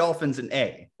gave the Dolphins an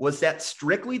A. Was that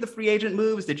strictly the free agent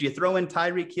moves? Did you throw in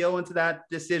Tyreek Hill into that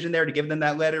decision there to give them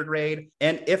that letter grade?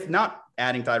 And if not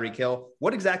adding Tyreek Hill,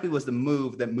 what exactly was the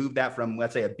move that moved that from,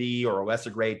 let's say, a B or a lesser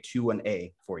grade to an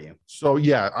A for you? So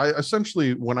yeah, I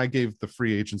essentially, when I gave the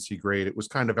free agency grade, it was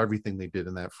kind of everything they did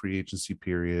in that free agency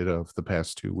period of the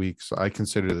past 2 weeks. I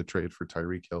consider the trade for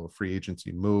Tyreek Hill a free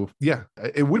agency move. Yeah,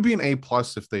 it would be an A+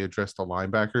 if they addressed the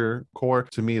linebacker core.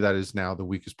 To me, that is now the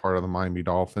weakest part of the Miami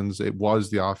Dolphins. It was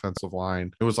the offensive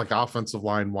line. It was like offensive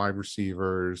line, wide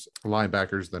receivers,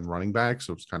 linebackers, then running backs.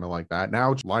 So it's kind of like that.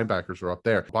 Now linebackers are up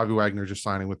there. Bobby Wagner just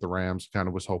signing with the Rams, kind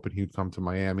of was hoping he'd come to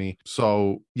Miami.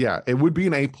 So yeah, it would be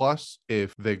an A+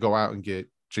 if they go out and get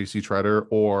JC Treader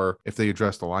or if they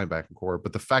address the linebacking core.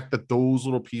 But the fact that those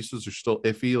little pieces are still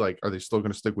iffy, like, are they still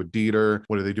going to stick with Dieter?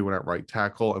 What are they doing at right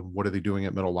tackle? And what are they doing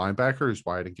at middle linebacker is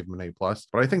why I didn't give them an A+.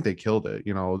 But I think they killed it.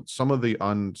 You know, some of the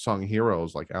unsung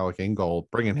heroes like Alec Ingold,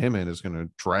 bringing him in is going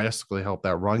to drastically help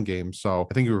that run game. So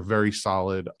I think you were very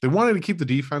solid. They wanted to keep the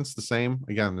defense the same.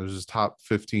 Again, there's this top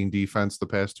 15 defense the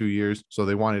past 2 years. So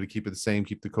they wanted to keep it the same,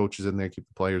 keep the coaches in there, keep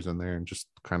the players in there, and just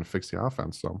kind of fix the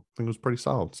offense. So I think it was pretty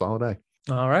solid A.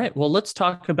 All right. Well, let's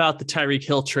talk about the Tyreek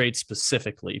Hill trade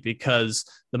specifically, because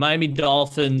the Miami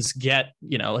Dolphins get,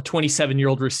 a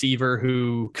 27-year-old receiver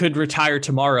who could retire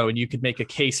tomorrow, and you could make a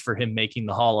case for him making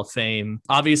the Hall of Fame.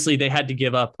 Obviously, they had to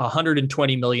give up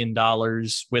 $120 million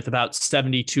with about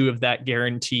 72 of that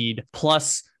guaranteed,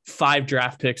 plus 5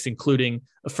 draft picks, including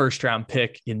a first-round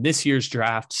pick in this year's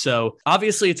draft. So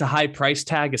obviously it's a high price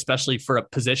tag, especially for a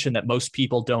position that most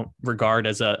people don't regard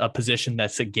as a position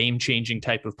that's a game-changing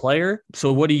type of player.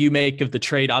 So what do you make of the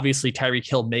trade? Obviously Tyreek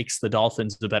Hill makes the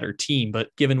Dolphins the better team,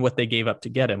 but given what they gave up to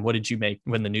get him, what did you make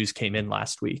when the news came in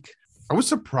last week? I was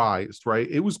surprised, right?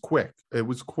 It was quick.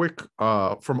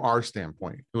 From our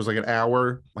standpoint. It was like an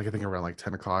hour, like I think around like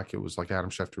 10 o'clock. It was like Adam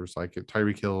Schefter was like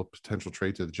Tyreek Hill potential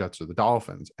trade to the Jets or the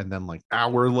Dolphins. And then like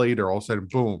hour later, all of a sudden,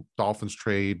 boom, Dolphins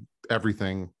trade.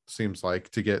 Everything seems like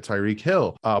to get Tyreek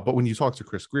Hill. But when you talk to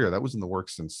Chris Greer, that was in the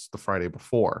works since the Friday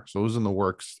before. So it was in the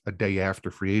works a day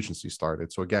after free agency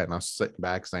started. So again, I was sitting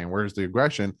back saying, where's the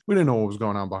aggression? We didn't know what was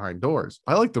going on behind doors.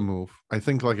 I like the move. I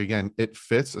think like, again, it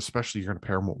fits, especially you're going to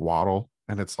pair him with Waddle.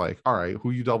 And it's like, all right,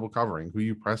 who you double covering? Who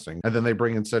you pressing? And then they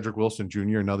bring in Cedric Wilson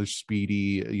Jr., another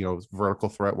speedy, vertical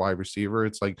threat wide receiver.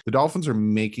 It's like the Dolphins are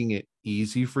making it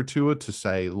easy for Tua to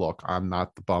say, look, I'm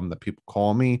not the bum that people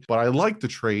call me. But I like the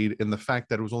trade in the fact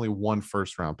that it was only 1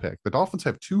 first-round pick. The Dolphins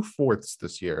have 2 fourths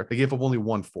this year. They gave up only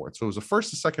 1 fourth. So it was a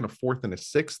first, a second, a fourth, and a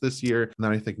sixth this year. And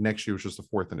then I think next year was just a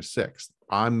fourth and a sixth.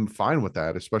 I'm fine with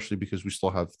that, especially because we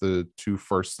still have the 2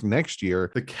 firsts next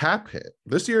year. The cap hit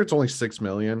this year, it's only $6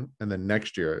 million. And then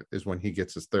next year is when he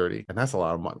gets his 30. And that's a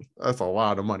lot of money. That's a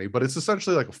lot of money. But it's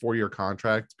essentially like a 4-year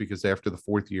contract, because after the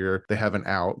 4th year, they have an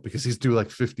out because he's due like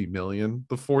 $50 million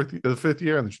the 5th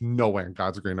year. And there's no way on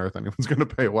God's green earth anyone's going to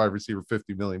pay a wide receiver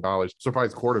 $50 million.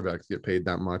 Surprised quarterbacks get paid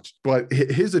that much. But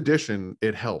his addition,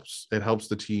 it helps. It helps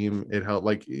the team. It helped.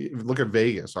 Like, look at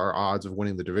Vegas. Our odds of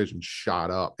winning the division shot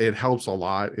up. It helps a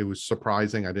lot. It was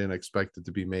surprising. I didn't expect it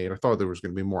to be made. I thought there was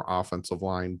going to be more offensive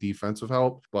line, defensive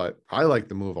help, but I like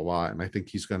the move a lot. And I think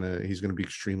he's going to be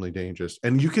extremely dangerous.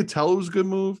 And you could tell it was a good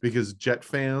move because Jet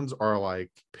fans are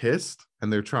like pissed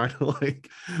and they're trying to like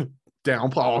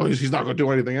downplay, he's not going to do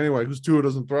anything anyway because Tua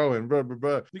doesn't throw in, blah, blah,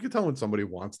 blah. You can tell when somebody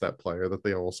wants that player that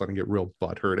they all of a sudden get real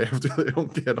butthurt after they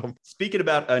don't get them. Speaking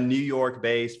about a New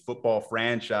York-based football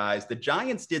franchise, the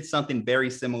Giants did something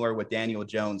very similar with Daniel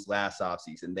Jones last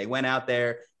offseason. They went out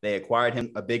there, they acquired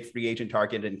him a big free agent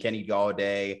target in Kenny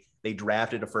Galladay. They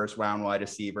drafted a first-round wide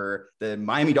receiver. The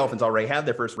Miami Dolphins already have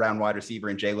their first-round wide receiver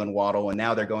in Jalen Waddle, and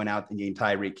now they're going out and getting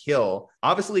Tyreek Hill.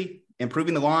 Obviously,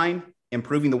 improving the line,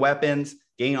 improving the weapons,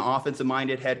 getting an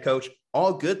offensive-minded head coach,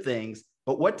 all good things.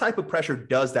 But what type of pressure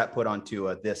does that put on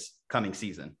Tua this coming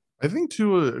season? I think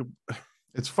Tua,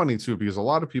 it's funny too, because a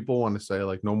lot of people want to say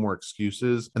like no more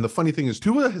excuses. And the funny thing is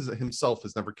Tua himself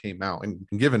has never came out and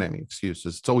given any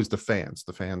excuses. It's always the fans.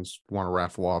 The fans want to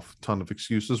raffle off a ton of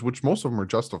excuses, which most of them are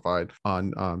justified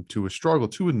on Tua's struggle.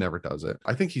 Tua never does it.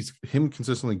 I think him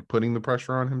consistently putting the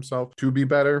pressure on himself to be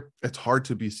better. It's hard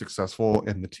to be successful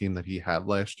in the team that he had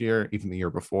last year, even the year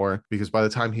before, because by the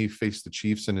time he faced the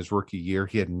Chiefs in his rookie year,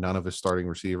 he had none of his starting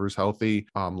receivers healthy.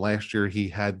 Last year, he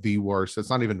had the worst. It's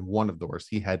not even one of the worst.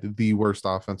 He had the worst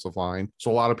offensive line.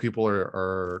 So a lot of people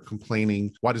are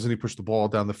complaining, why doesn't he push the ball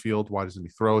down the field? Why doesn't he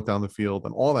throw it down the field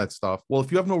and all that stuff? Well,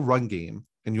 if you have no run game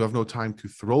and you have no time to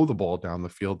throw the ball down the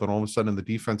field, then all of a sudden the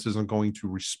defense isn't going to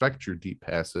respect your deep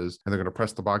passes and they're going to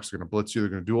press the box, they're going to blitz you, they're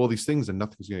going to do all these things and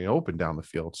nothing's going to open down the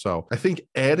field. So I think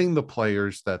adding the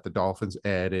players that the Dolphins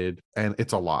added, and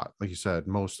it's a lot, like you said,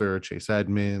 Mostert, Chase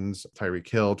Edmonds, Tyreek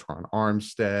Hill, Tron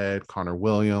Armstead, Connor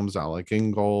Williams, Alec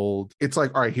Ingold. It's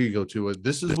like, all right, here you go, Tua.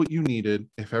 This is what you needed.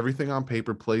 If everything on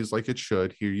paper plays like it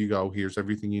should, here you go. Here's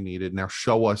everything you needed. Now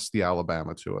show us the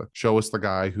Alabama Tua. Show us the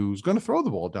guy who's going to throw the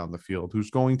ball down the field,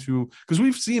 who's going to, because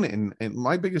we've seen it, and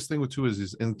my biggest thing with Tua is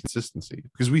his inconsistency,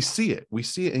 because we see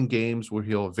it in games where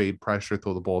he'll evade pressure,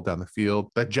 throw the ball down the field.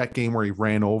 That Jet game where he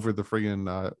ran over the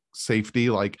friggin' safety,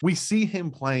 like we see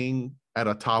him playing at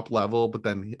a top level, but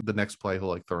then the next play he'll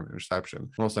like throw an interception.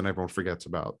 And all of a sudden everyone forgets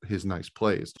about his nice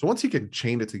plays. So once he can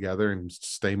chain it together and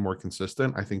stay more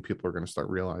consistent, I think people are going to start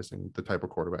realizing the type of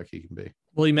quarterback he can be.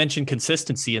 Well, you mentioned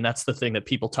consistency, and that's the thing that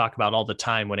people talk about all the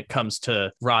time when it comes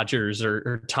to Rodgers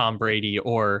or Tom Brady,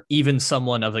 or even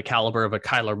someone of the caliber of a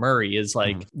Kyler Murray, is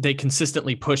like they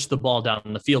consistently push the ball down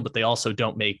the field, but they also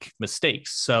don't make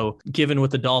mistakes. So given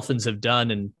what the Dolphins have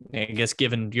done, and I guess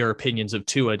given your opinions of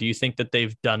Tua, do you think that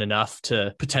they've done enough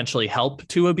to potentially help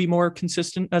Tua be more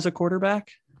consistent as a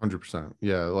quarterback? 100%.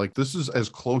 Yeah. Like this is as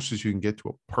close as you can get to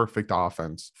a perfect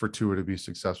offense for Tua to be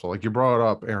successful. Like you brought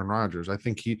up Aaron Rodgers. I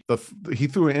think he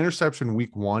threw an interception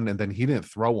week 1 and then he didn't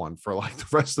throw one for like the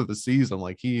rest of the season.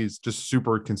 Like he's just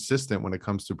super consistent when it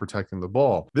comes to protecting the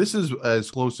ball. This is as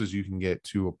close as you can get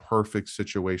to a perfect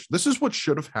situation. This is what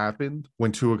should have happened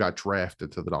when Tua got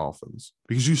drafted to the Dolphins,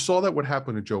 because you saw that what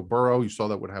happened to Joe Burrow. You saw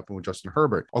that what happened with Justin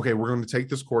Herbert. Okay, we're going to take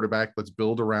this quarterback. Let's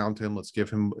build around him. Let's give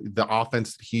him the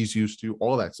offense that he's used to,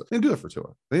 all that. They didn't do that for Tua.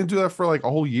 They didn't do that for like a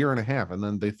whole year and a half. And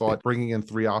then they thought bringing in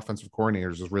 3 offensive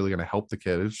coordinators is really going to help the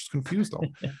kid. It just confused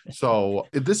them. So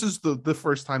this is the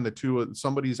first time that Tua,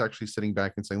 somebody's actually sitting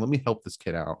back and saying, let me help this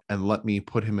kid out and let me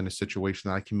put him in a situation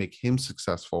that I can make him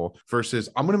successful, versus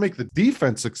I'm going to make the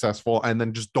defense successful and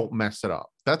then just don't mess it up.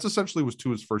 That's essentially was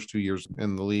Tua's first 2 years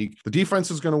in the league. The defense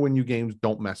is going to win you games.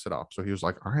 Don't mess it up. So he was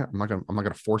like, all right, I'm not going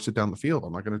to force it down the field.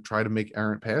 I'm not going to try to make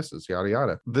errant passes, yada,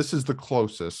 yada. This is the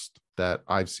closest that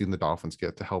I've seen the Dolphins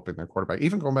get to helping their quarterback.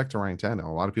 Even going back to Ryan Tannehill,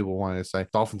 a lot of people wanted to say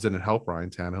Dolphins didn't help Ryan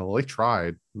Tannehill. They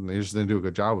tried, and they just didn't do a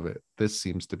good job of it. This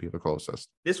seems to be the closest.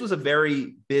 This was a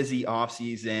very busy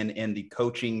offseason in the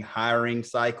coaching hiring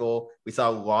cycle. We saw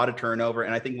a lot of turnover,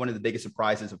 and I think one of the biggest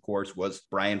surprises, of course, was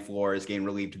Brian Flores getting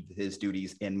relieved of his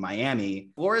duties in Miami.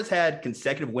 Flores had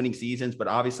consecutive winning seasons, but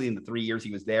obviously in the 3 years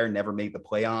he was there, never made the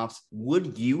playoffs.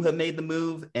 Would you have made the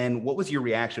move? And what was your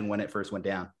reaction when it first went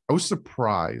down? I was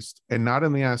surprised, and not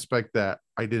in the aspect that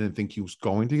I didn't think he was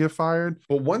going to get fired,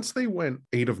 but once they went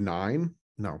 8 of 9,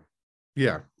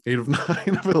 8 of 9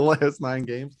 over the last 9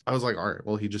 games, I was like, all right,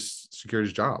 well, he just secured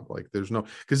his job. Like there's no,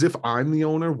 because if I'm the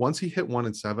owner, once he hit 1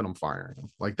 and 7, I'm firing him.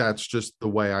 Like that's just the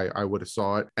way I would have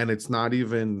saw it. And it's not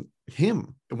even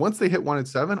him. And once they hit 1 and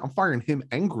 7, I'm firing him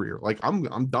angrier. Like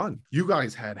I'm done. You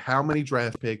guys had how many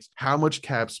draft picks, how much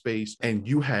cap space, and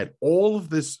you had all of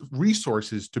this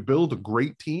resources to build a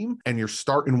great team, and you're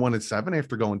starting 1 and 7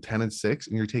 after going 10 and 6,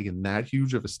 and you're taking that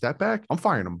huge of a step back. I'm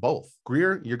firing them both.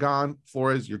 Greer, you're gone.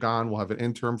 Flores, you're gone. We'll have an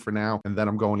interim for now, and then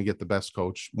I'm going to get the best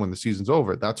coach when the season's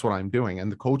over. That's what I'm doing.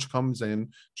 And the coach comes in,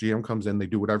 GM comes in, they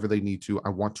do whatever they need to. I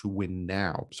want to win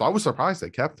now. So I was surprised they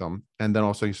kept him, and then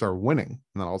also he started winning,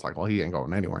 and then I was like, well, he ain't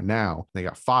going anywhere now. They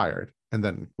got fired. And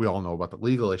then we all know about the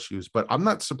legal issues, but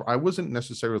I wasn't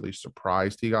necessarily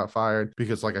surprised he got fired,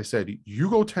 because like I said, you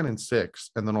go 10 and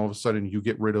 6, and then all of a sudden you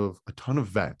get rid of a ton of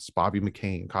vets, Bobby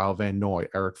McCain, Kyle Van Noy,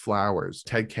 Eric Flowers,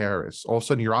 Ted Karras. All of a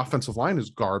sudden your offensive line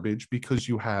is garbage because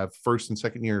you have first and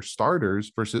second year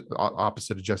starters versus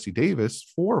opposite of Jesse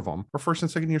Davis. 4 of them are first and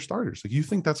second year starters. Like you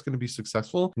think that's going to be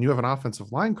successful, and you have an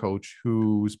offensive line coach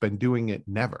who's been doing it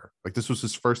never. Like this was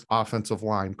his first offensive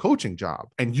line coaching job.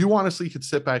 And you honestly could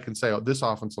sit back and say, oh, this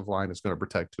offensive line is going to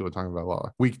protect Tua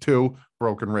Tagovailoa. Week 2,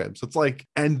 broken ribs. It's like,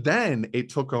 and then it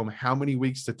took him how many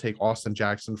weeks to take Austin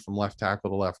Jackson from left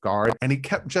tackle to left guard, and he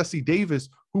kept Jesse Davis,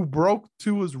 who broke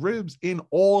Tua's ribs in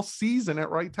all season at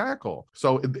right tackle.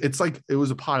 So it's like it was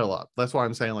a pile up. That's why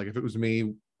I'm saying, like, if it was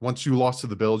me, once you lost to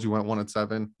the Bills, you went 1 and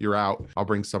 7, you're out. I'll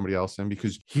bring somebody else in,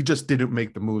 because he just didn't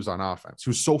make the moves on offense. He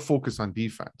was so focused on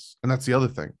defense. And that's the other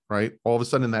thing, right? All of a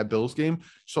sudden in that Bills game, you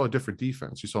saw a different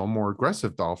defense. You saw a more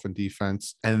aggressive Dolphin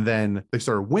defense. And then they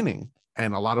started winning.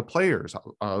 And a lot of players,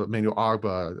 Emmanuel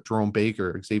Ogbah, Jerome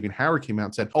Baker, Xavier Howard came out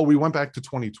and said, oh, we went back to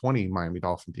 2020 Miami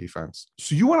Dolphin defense.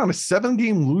 So you went on a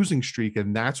 7-game losing streak,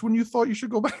 and that's when you thought you should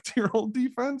go back to your old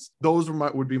defense? Those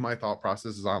would be my thought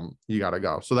processes. You got to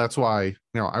go. So that's why,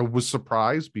 I was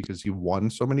surprised because he won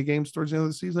so many games towards the end of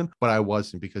the season, but I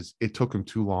wasn't, because it took him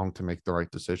too long to make the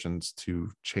right decisions to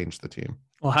change the team.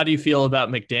 Well, how do you feel about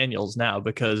McDaniels now?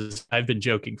 Because I've been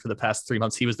joking for the past 3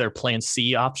 months. He was their plan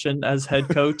C option as head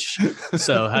coach.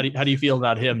 So how do you feel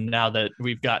about him now that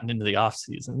we've gotten into the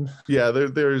offseason? Yeah,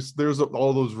 there's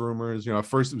all those rumors. At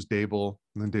first it was Dable.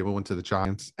 And then Dable went to the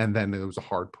Giants, and then it was a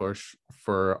hard push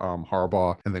for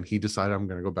Harbaugh, and then he decided I'm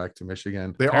going to go back to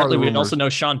Michigan. Apparently, we also know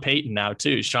Sean Payton now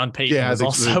too. Sean Payton was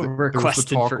also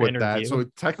requested for interview. That. So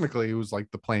technically, it was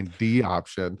like the plan D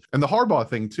option. And the Harbaugh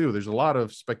thing too. There's a lot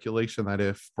of speculation that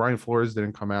if Brian Flores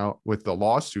didn't come out with the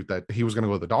lawsuit, that he was going to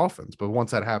go to the Dolphins. But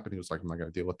once that happened, he was like, I'm not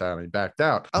going to deal with that, and he backed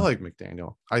out. I like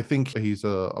McDaniel. I think he's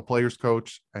a player's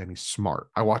coach, and he's smart.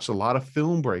 I watched a lot of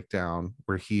film breakdown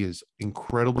where he is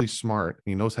incredibly smart.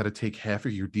 He knows how to take half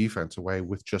of your defense away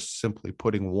with just simply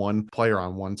putting one player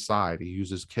on one side. He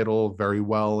uses Kittle very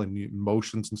well in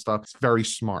motions and stuff. It's very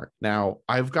smart. Now,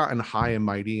 I've gotten high and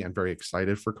mighty and very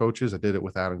excited for coaches. I did it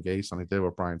with Adam Gase, and I did it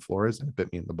with Brian Flores, and it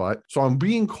bit me in the butt. So I'm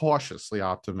being cautiously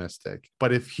optimistic.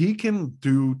 But if he can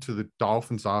do to the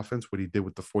Dolphins offense what he did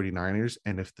with the 49ers,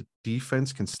 and if the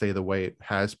defense can stay the way it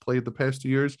has played the past 2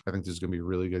 years, I think this is going to be a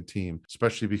really good team,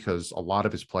 especially because a lot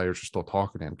of his players are still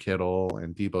talking to him. Kittle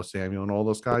and Deebo Samuel and all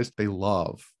those guys, they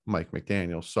love Mike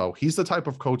McDaniel. So he's the type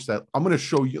of coach that I'm going to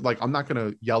show you, like, I'm not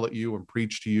going to yell at you and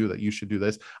preach to you that you should do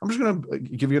this. I'm just going to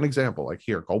give you an example. Like,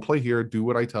 here, go play here, do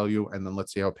what I tell you, and then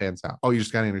let's see how it pans out. Oh, you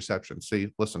just got an interception.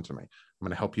 See, listen to me. I'm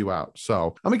going to help you out.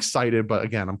 So I'm excited, but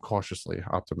again, I'm cautiously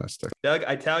optimistic. Doug,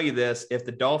 I tell you this, if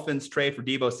the Dolphins trade for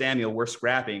Deebo Samuel, we're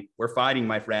scrapping. We're fighting,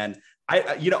 my friend.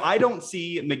 I don't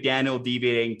see McDaniel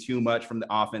deviating too much from the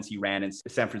offense he ran in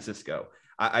San Francisco.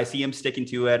 I see him sticking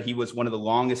to it. He was one of the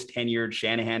longest tenured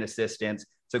Shanahan assistants.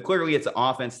 So clearly it's an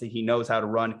offense that he knows how to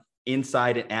run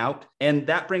inside and out. And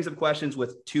that brings up questions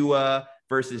with Tua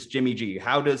versus Jimmy G.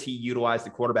 How does he utilize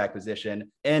the quarterback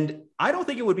position? And I don't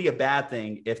think it would be a bad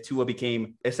thing if Tua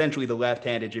became essentially the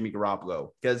left-handed Jimmy Garoppolo,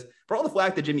 because for all the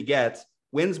flack that Jimmy gets,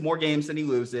 wins more games than he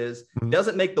loses,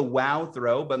 doesn't make the wow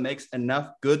throw, but makes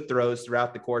enough good throws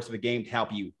throughout the course of a game to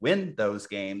help you win those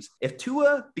games. If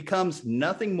Tua becomes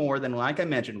nothing more than, like I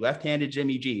mentioned, left-handed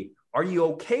Jimmy G, are you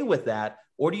okay with that?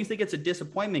 Or do you think it's a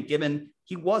disappointment given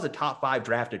he was a top 5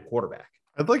 drafted quarterback?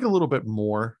 I'd like a little bit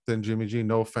more than Jimmy G.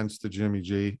 No offense to Jimmy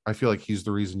G. I feel like he's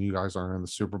the reason you guys aren't in the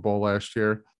Super Bowl last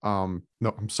year. No,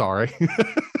 I'm sorry.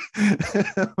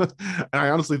 And I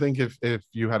honestly think if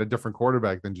you had a different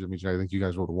quarterback than Jimmy G, I think you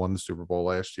guys would have won the Super Bowl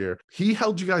last year. He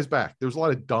held you guys back. There was a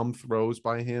lot of dumb throws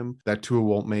by him that Tua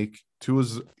won't make.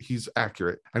 He's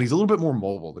accurate, and he's a little bit more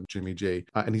mobile than Jimmy G,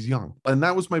 and he's young. And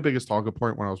that was my biggest talking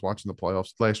point when I was watching the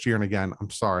playoffs last year. And again, I'm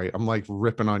sorry, I'm like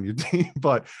ripping on your team,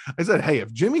 but I said, hey,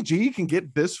 if Jimmy G can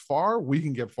get this far, we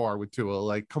can get far with Tua.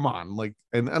 Like, come on. Like,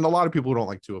 and a lot of people who don't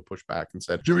like Tua push back and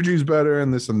said Jimmy G's better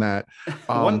and this and that.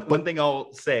 One thing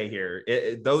I'll say here,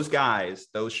 those guys,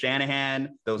 those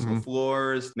Shanahan, those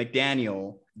LaFleurs,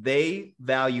 McDaniel, they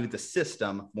value the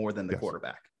system more than the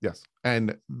quarterback. Yes.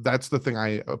 And that's the thing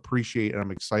I appreciate and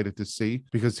I'm excited to see,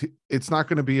 because it's not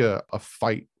going to be a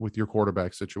fight with your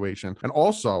quarterback situation. And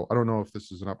also, I don't know if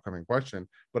this is an upcoming question,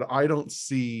 but I don't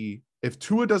see, if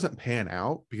Tua doesn't pan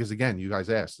out, because again, you guys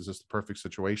asked, is this the perfect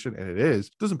situation? And it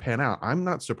doesn't pan out. I'm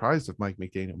not surprised if Mike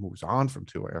McDaniel moves on from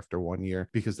Tua after 1 year,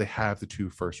 because they have the 2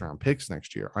 first-round picks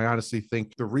next year. I honestly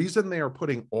think the reason they are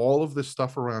putting all of this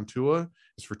stuff around Tua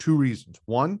is for 2 reasons.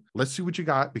 One, let's see what you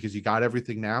got, because you got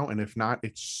everything now. And if not,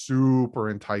 it's super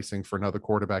enticing for another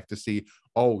quarterback to see,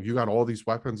 oh, you got all these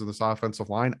weapons in this offensive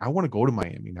line. I want to go to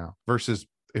Miami now, versus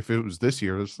if it was this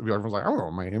year, everyone's like, oh,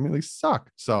 Miami, they suck.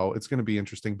 So it's going to be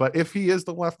interesting. But if he is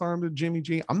the left arm to Jimmy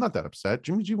G, I'm not that upset.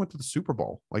 Jimmy G went to the Super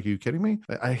Bowl. Like, are you kidding me?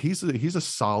 He's a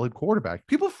solid quarterback.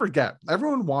 People forget.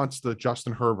 Everyone wants the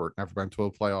Justin Herbert, never been to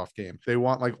a playoff game. They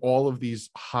want like all of these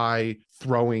high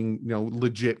throwing,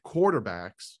 legit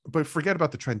quarterbacks, but forget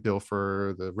about the Trent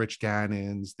Dilfer, the Rich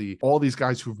Gannons, all these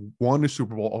guys who've won the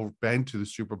Super Bowl or been to the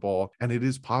Super Bowl. And it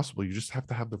is possible. You just have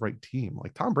to have the right team.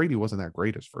 Like, Tom Brady wasn't that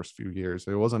great his first few years.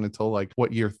 It wasn't until like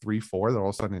year 3-4 that all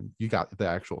of a sudden you got the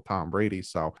actual Tom Brady.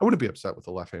 So I wouldn't be upset with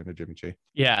the left-handed Jimmy G.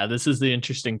 Yeah, this is the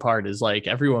interesting part, is like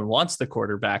everyone wants the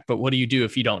quarterback, but what do you do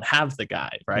if you don't have the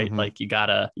guy, right? Mm-hmm. Like you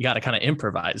gotta kind of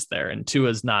improvise there. And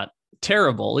Tua's not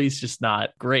terrible, he's just not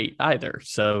great either,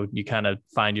 so you kind of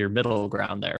find your middle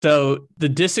ground there. So the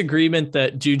disagreement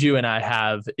that Juju and I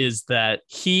have is that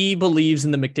he believes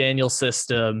in the McDaniel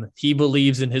system, he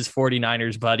believes in his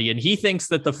 49ers buddy, and he thinks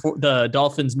that the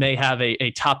Dolphins may have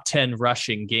a top 10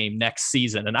 rushing game next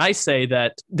season. And I say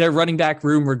that their running back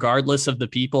room, regardless of the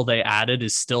people they added,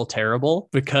 is still terrible,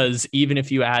 because even if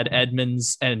you add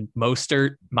Edmonds and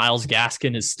Mostert, Myles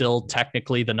Gaskin is still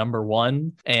technically the number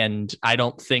 1, and I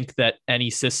don't think that that any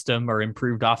system or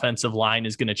improved offensive line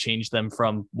is going to change them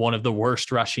from one of the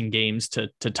worst rushing games to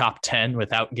top 10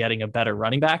 without getting a better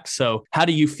running back. So how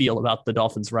do you feel about the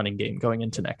Dolphins running game going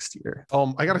into next year?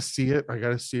 I got to see it. I got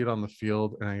to see it on the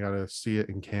field, and I got to see it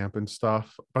in camp and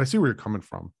stuff. But I see where you're coming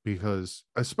from, because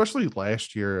especially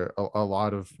last year, a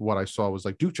lot of what I saw was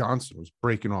like Duke Johnson was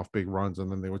breaking off big runs,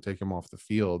 and then they would take him off the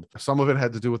field. Some of it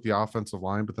had to do with the offensive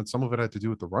line, but then some of it had to do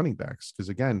with the running backs. Because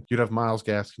again, you'd have Myles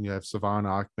Gaskin, you have Savon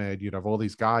Ahmed, you'd have all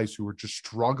these guys who were just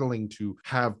struggling to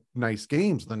have nice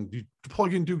games. Then you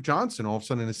plug in Duke Johnson, all of a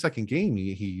sudden in his second game,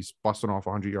 he's busting off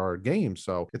 100-yard game.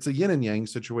 So it's a yin and yang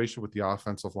situation with the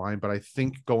offensive line. But I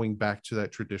think going back to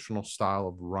that traditional style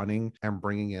of running and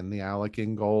bringing in the Alec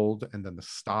Ingold, and then the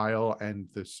style and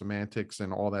the semantics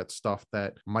and all that stuff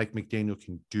that Mike McDaniel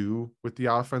can do with the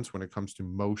offense when it comes to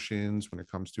motions, when it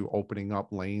comes to opening up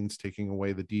lanes, taking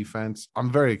away the defense,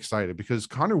 I'm very excited, because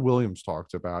Connor Williams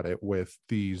talked about it with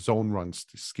the zone run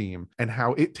scheme and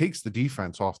how it takes the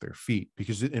defense off their feet,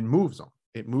 because it moves them.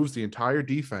 It moves the entire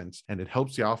defense, and it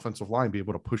helps the offensive line be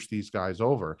able to push these guys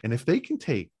over. And if they can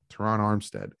take Teron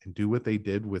Armstead and do what they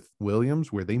did with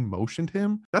Williams, where they motioned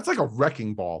him, that's like a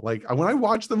wrecking ball. Like when I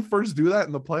watched them first do that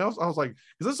in the playoffs, I was like,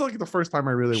 is this like the first time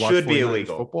I really watched Should be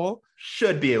illegal football?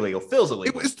 Should be illegal. Feels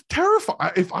illegal. It was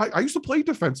terrifying. If I used to play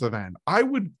defensive end, I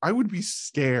would be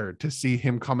scared to see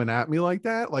him coming at me like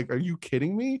that. Like, are you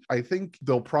kidding me? I think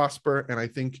they'll prosper. And I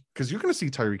think, because you're going to see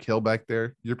Tyreek Hill back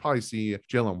there, you'll probably see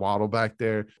Jalen Waddle back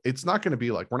there. It's not going to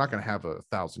be like, we're not going to have a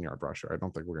 1,000-yard rusher. I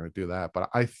don't think we're going to do that. But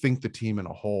I think the team in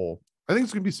a whole, I think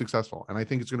it's going to be successful. And I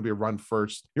think it's going to be a run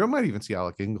first. You might even see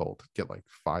Alec Ingold get like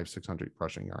 500-600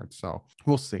 rushing yards. So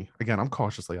we'll see. Again, I'm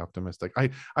cautiously optimistic. I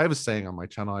have a saying on my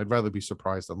channel: I'd rather be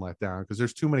surprised than let down, because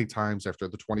there's too many times after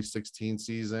the 2016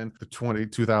 season, the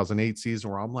 2008 season,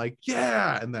 where I'm like,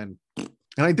 yeah. And then, and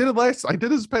I did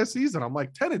this past season. I'm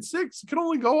like 10-6. It can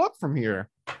only go up from here.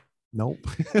 Nope.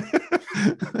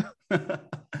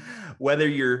 Whether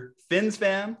you're Fins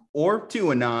fan or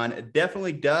Tuanon,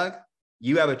 definitely Doug,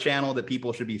 you have a channel that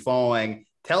people should be following.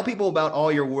 Tell people about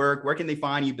all your work. Where can they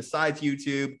find you besides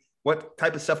YouTube? What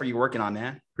type of stuff are you working on,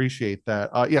 man? Appreciate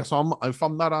that. So if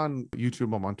I'm not on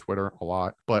YouTube, I'm on Twitter a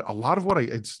lot, but a lot of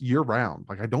it's year round.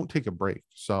 Like I don't take a break.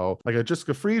 So like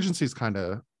the free agency is kind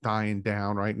of dying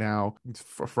down right now.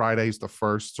 For Friday's the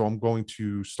 1st. So I'm going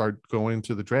to start going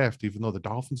into the draft, even though the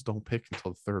Dolphins don't pick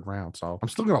until the 3rd round. So I'm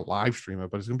still going to live stream it,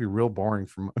 but it's going to be real boring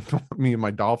for me and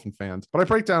my Dolphin fans. But I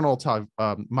break down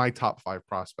my top 5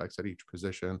 prospects at each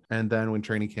position. And then when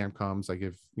training camp comes, I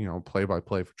give,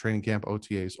 play-by-play for training camp,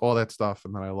 OTAs, all that stuff.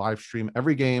 And then I live stream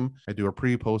every game. I do a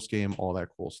pre-post game, all that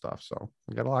cool stuff. So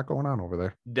we got a lot going on over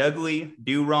there. Dougley,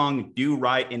 do wrong, do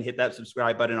right, and hit that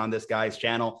subscribe button on this guy's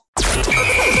channel.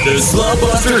 The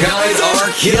Slumpbuster guys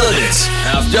are killing it.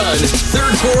 Half done.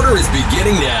 3rd quarter is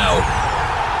beginning now.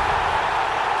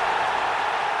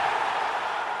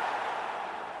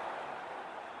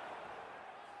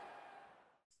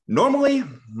 Normally,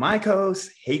 my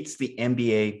co-host hates the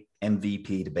NBA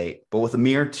MVP debate, but with a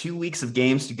mere 2 weeks of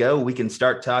games to go, we can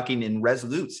start talking in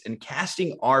resolutes and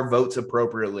casting our votes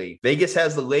appropriately. Vegas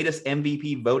has the latest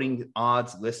MVP voting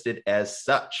odds listed as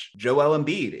such. Joel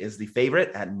Embiid is the favorite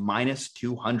at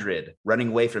 -200, running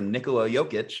away from Nikola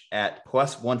Jokic at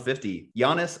 +150,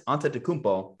 Giannis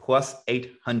Antetokounmpo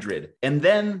 +800, and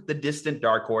then the distant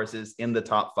dark horses in the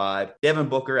top 5, Devin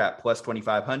Booker at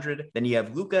 +2500. Then you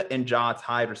have Luka and Ja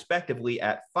tied respectively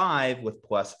at 5 with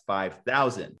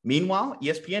 +5000. Meanwhile,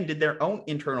 ESPN did their own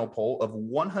internal poll of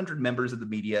 100 members of the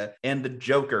media, and the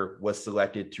Joker was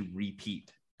selected to repeat.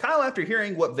 Kyle, after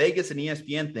hearing what Vegas and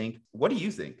ESPN think, what do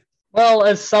you think? Well,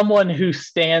 as someone who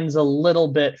stands a little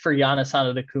bit for Giannis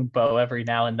Antetokounmpo every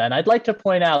now and then, I'd like to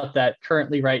point out that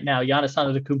currently right now, Giannis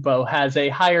Antetokounmpo has a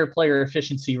higher player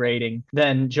efficiency rating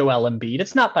than Joel Embiid.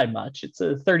 It's not by much. It's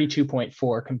a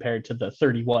 32.4 compared to the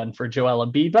 31 for Joel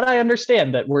Embiid, but I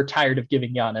understand that we're tired of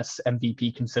giving Giannis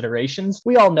MVP considerations.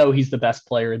 We all know he's the best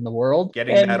player in the world.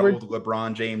 Getting that old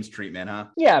LeBron James treatment, huh?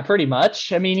 Yeah, pretty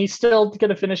much. I mean, he's still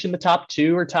going to finish in the top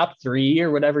 2 or top 3 or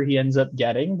whatever he ends up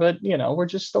getting, but, we're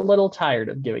just a little tired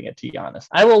of giving it to Giannis.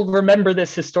 I will remember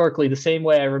this historically the same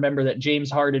way I remember that James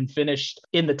Harden finished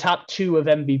in the top 2 of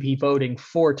MVP voting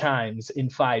 4 times in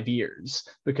 5 years,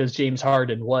 because James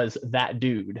Harden was that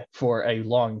dude for a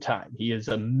long time. He is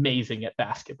amazing at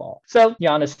basketball. So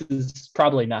Giannis is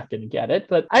probably not going to get it,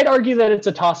 but I'd argue that it's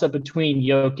a toss-up between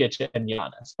Jokic and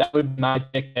Giannis. That would be my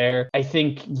pick there. I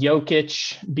think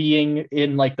Jokic being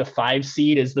in the 5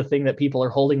 seed is the thing that people are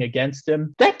holding against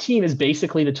him. That team is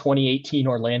basically the 2018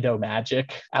 Orlando Orlando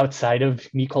Magic outside of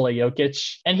Nikola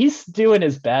Jokic. And he's doing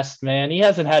his best, man. He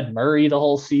hasn't had Murray the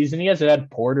whole season. He hasn't had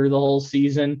Porter the whole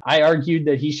season. I argued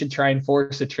that he should try and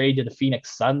force a trade to the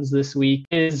Phoenix Suns this week.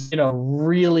 Is in a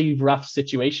really rough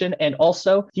situation. And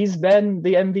also, he's been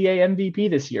the NBA MVP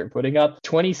this year, putting up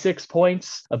 26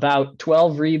 points, about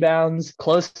 12 rebounds,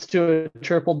 close to a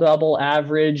triple-double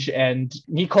average. And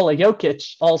Nikola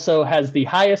Jokic also has the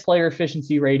highest player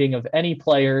efficiency rating of any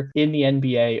player in the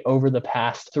NBA over the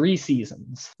past 3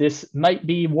 seasons. This might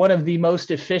be one of the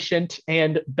most efficient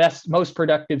and most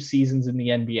productive seasons in the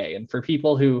NBA. And for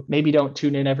people who maybe don't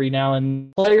tune in every now and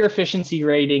then, player efficiency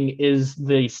rating is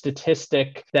the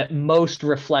statistic that most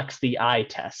reflects the eye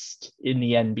test in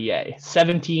the NBA.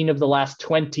 17 of the last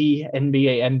 20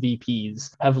 NBA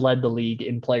MVPs have led the league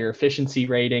in player efficiency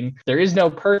rating. There is no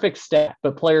perfect stat,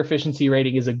 but player efficiency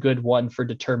rating is a good one for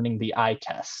determining the eye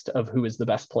test of who is the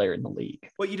best player in the league.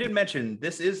 Well, you did mention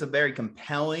this is a very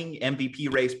compelling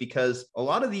MVP race because a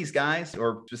lot of these guys,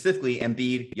 or specifically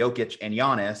Embiid, Jokic, and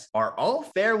Giannis, are all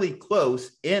fairly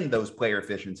close in those player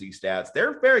efficiency stats.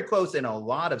 They're very close in a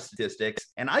lot of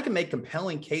statistics, and I can make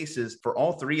compelling cases for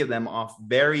all 3 of them off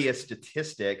various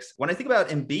statistics. When I think about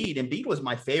Embiid was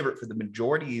my favorite for the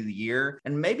majority of the year,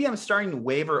 and maybe I'm starting to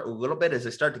waver a little bit as I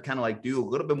start to kind of like do a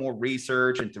little bit more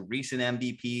research into recent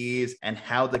MVPs and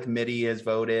how the committee has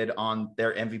voted on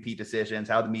their MVP decisions,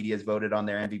 how the media has voted on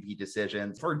their MVP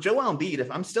decisions. For Joel Embiid,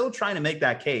 if I'm still trying to make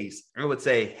that case, I would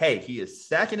say, hey, he is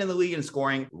second in the league in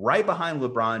scoring, right behind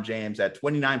LeBron James at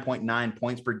 29.9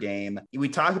 points per game. We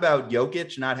talk about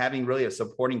Jokic not having really a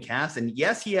supporting cast, and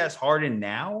yes, he has Harden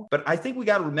now, but I think we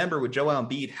got to remember with Joel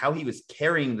Embiid how he was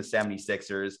carrying the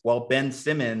 76ers while Ben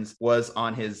Simmons was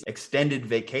on his extended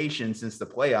vacation since the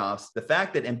playoffs. The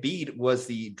fact that Embiid was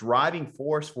the driving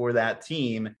force for that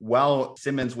team while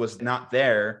Simmons was not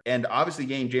there, and obviously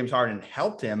getting James Harden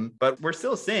helped him, but we're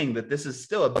still saying that this is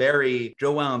still a very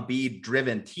Joel Embiid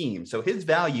driven team. So his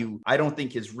value, I don't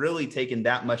think has really taken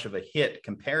that much of a hit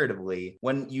comparatively.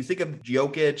 When you think of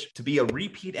Jokic to be a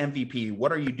repeat MVP,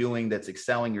 what are you doing that's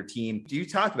excelling your team? Do you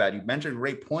talk about, you mentioned a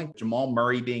great point, Jamal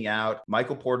Murray being out.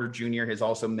 Michael Porter Jr. has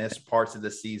also missed parts of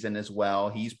the season as well.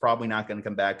 He's probably not going to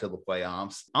come back to the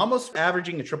playoffs. Almost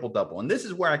averaging a triple-double. And this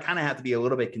is where I kind of have to be a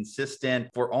little bit consistent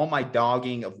for all my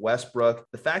dogging of Westbrook.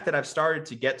 The fact that I've started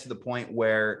to get to the point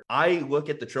where I look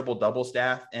at the triple-double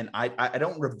stat and I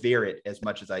don't revere it as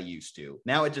much as I used to.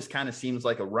 Now it just kind of seems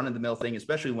like a run-of-the-mill thing,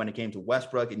 especially when it came to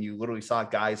Westbrook and you literally saw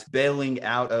guys bailing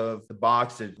out of the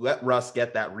box to let Russ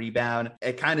get that rebound.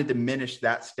 It kind of diminished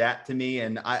that stat to me.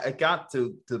 And I got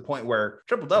to the point where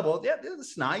triple-double, yeah,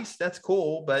 that's nice. That's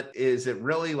cool. But is it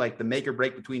really like the make or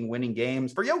break between winning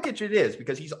games? For Jokic, it is,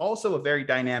 because he's also a very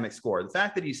dynamic scorer. The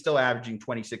fact that he's still averaging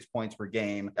 26 points per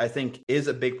game, I think is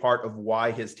a big part of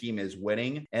why his team is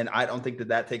winning. And I don't think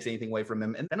that takes anything away from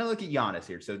him. And then I look at Giannis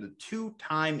here. So the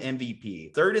 2-time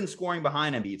MVP, third in scoring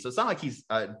behind Embiid. So it's not like he's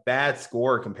a bad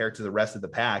scorer compared to the rest of the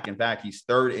pack. In fact, he's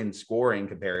third in scoring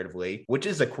comparatively, which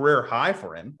is a career high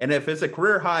for him. And if it's a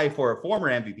career high for a former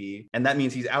MVP, and that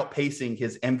means he's outpacing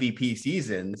his MVP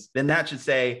seasons, then that should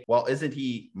say, well, isn't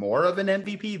he more of an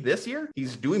MVP this year?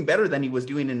 He's doing better than he was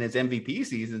doing in his MVP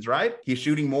seasons, right? He's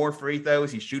shooting more free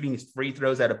throws. He's shooting his free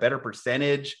throws at a better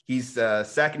percentage. He's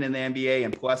second in the NBA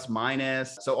in plus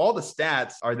minus. So all the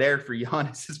stats are there for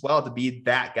Giannis as well to be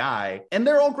that guy. And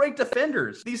they're all great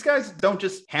defenders. These guys don't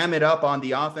just ham it up on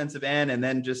the offensive end and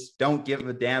then just don't give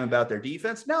a damn about their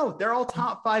defense. No, they're all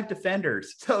top 5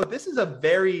 defenders. So this is a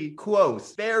very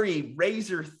close, very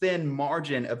razor thin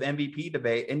margin of MVP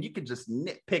debate. And you can just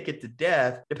nitpick it to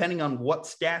death depending on what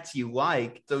stats you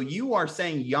like. So you are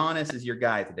saying Giannis is your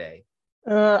guy today.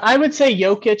 I would say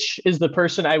Jokic is the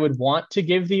person I would want to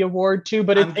give the award to,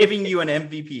 but I'm giving you an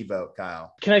MVP vote,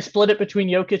 Kyle. Can I split it between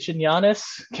Jokic and Giannis?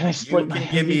 Can I split? You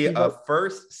can give me a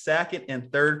first, second,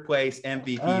 and third place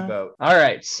MVP vote. All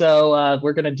right, so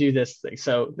we're gonna do this thing.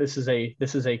 So this is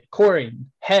a coin.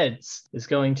 Heads is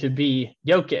going to be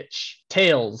Jokic.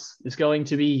 Tails is going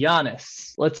to be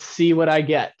Giannis. Let's see what I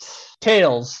get.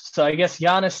 Tails. So I guess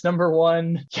Giannis number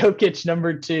 1, Jokic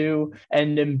number 2,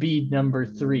 and Embiid number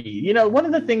 3. You know, one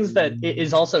of the things that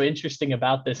is also interesting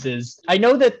about this is I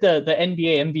know that the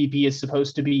NBA MVP is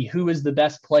supposed to be who is the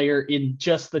best player in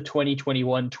just the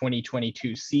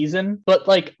 2021-2022 season. But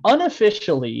like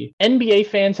unofficially, NBA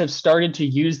fans have started to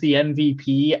use the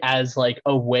MVP as like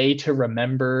a way to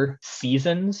remember seasons.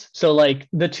 seasons. So like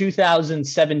the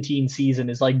 2017 season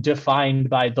is like defined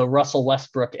by the Russell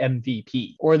Westbrook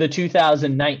MVP, or the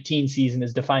 2019 season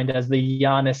is defined as the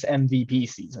Giannis MVP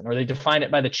season, or they define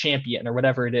it by the champion or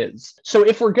whatever it is. So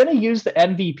if we're going to use the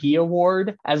MVP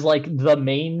award as like the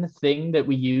main thing that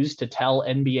we use to tell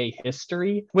NBA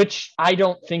history, which I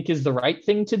don't think is the right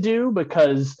thing to do,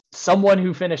 because someone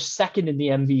who finished second in the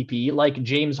MVP, like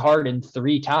James Harden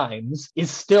 3 times, is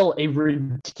still a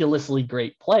ridiculously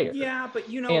great player. Yeah, but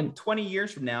 20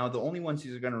 years from now, the only ones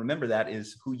who are going to remember that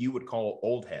is who you would call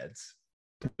old heads.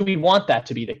 Do we want that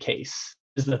to be the case?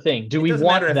 Is the thing. Do we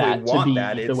want that to be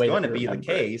the way it's going to be the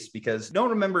case, because no one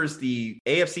remembers the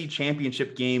AFC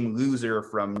Championship game loser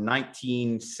from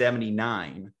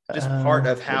 1979. Just part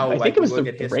of how I think it was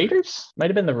the Raiders. Might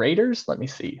have been the Raiders. Let me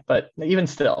see. But even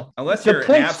still, unless you're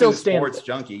an absolute sports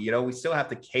junkie, we still have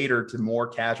to cater to more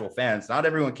casual fans. Not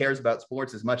everyone cares about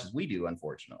sports as much as we do,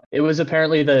 unfortunately. It was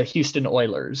apparently the Houston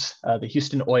Oilers. The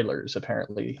Houston Oilers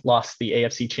apparently lost the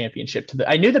AFC Championship to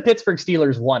I knew the Pittsburgh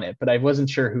Steelers won it, but I wasn't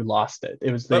sure who lost it.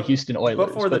 It was the Houston Oilers.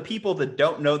 But for the people that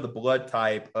don't know the blood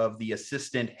type of the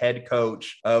assistant head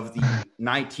coach of the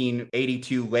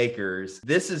 1982 Lakers,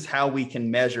 this is how we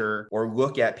can measure or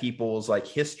look at people's like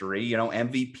history,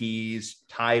 MVPs,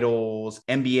 titles,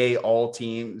 NBA all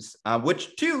teams,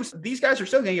 which too, these guys are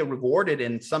still going to get rewarded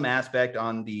in some aspect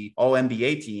on the all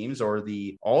NBA teams or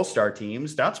the all-star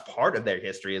teams. That's part of their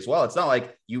history as well. It's not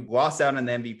like you lost out on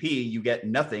the MVP, you get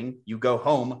nothing, you go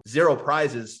home, 0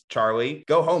 prizes, Charlie.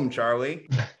 Go home, Charlie.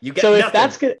 You get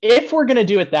nothing. If we're going to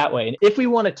do it that way, and if we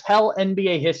want to tell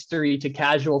NBA history to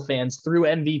casual fans through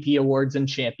MVP awards and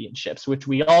championships, which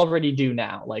we already do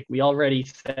now, like we already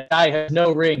said, guy has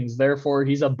no rings, therefore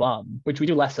he's a bum, which we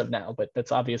do less of now, but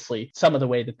that's obviously some of the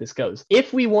way that this goes.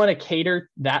 If we want to cater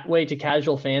that way to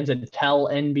casual fans and tell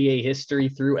NBA history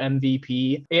through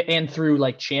MVP and through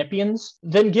like champions,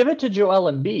 then give it to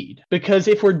Joel Embiid. Because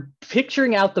if we're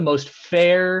picturing out the most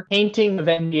fair painting of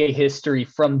NBA history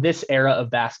from this era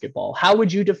of basketball, how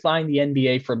would you define the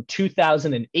NBA from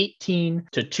 2018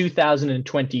 to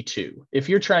 2022? If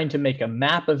you're trying to make a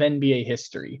map of NBA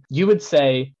history, you would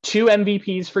say 2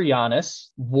 MVPs for Giannis,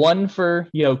 1 for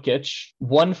Jokic,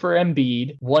 1 for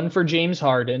Embiid, 1 for James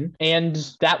Harden,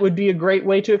 and that would be a great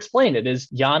way to explain it. Is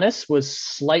Giannis was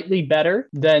slightly better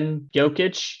than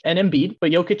Jokic and Embiid,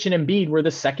 but Jokic and Embiid were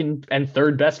the second and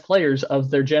third best players of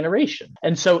their generation.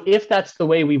 And so if that's the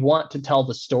way we want to tell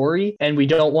the story, and we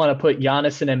don't want to put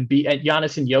Giannis and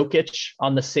Jokic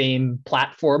on the same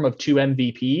platform of 2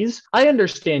 MVPs, I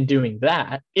understand doing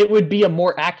that. It would be a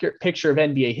more accurate picture of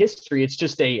NBA history. It's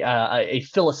just a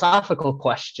philosophical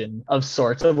question of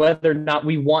sorts of whether or not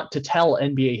we want to tell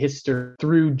NBA history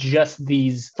through just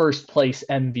these first place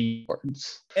MVP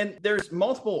awards. And there's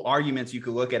multiple arguments you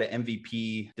could look at an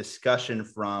MVP discussion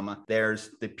from.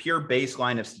 There's the pure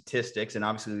baseline of statistics, and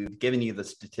obviously we've given you the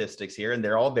statistics here, and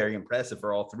they're all very impressive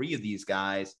for all 3 of these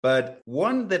guys. But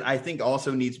one that I think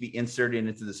also needs to be inserted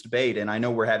into this debate, and I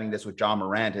know we're having this with John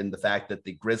Morant and the fact that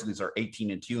the Grizzlies are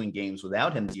 18-2 in games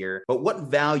without him here, but what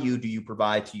value do you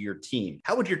provide to your team?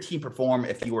 How would your team perform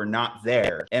if you were not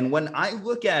there? And when I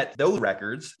look at those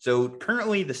records, so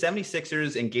currently the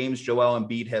 76ers in games Joel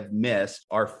Embiid have missed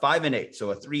are 5-8, so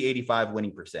a 385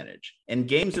 winning percentage. In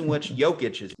games in which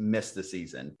Jokic has missed the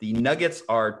season, the Nuggets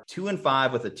are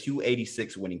 2-5 with a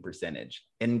 286 winning percentage.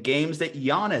 In games that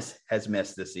Giannis has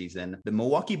missed this season, the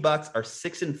Milwaukee Bucks are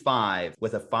 6-5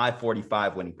 with a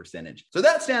 545 winning percentage. So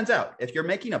that stands out. If you're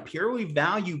making a purely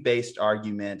value-based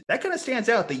argument, that kind of stands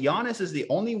out that Giannis is the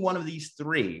only one of these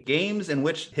 3 games in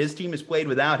which his team has played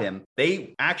without him.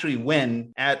 They actually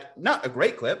win at not a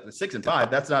great clip, 6-5.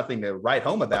 That's nothing to write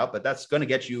home about, but that's going to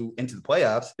get you into the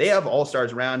playoffs. They have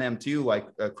all-stars around him too, like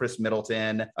Chris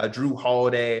Middleton, Drew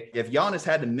Holiday. If Giannis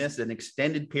had to miss an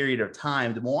extended period of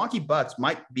time, the Milwaukee Bucks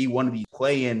might be one of these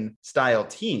play-in style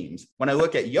teams. When I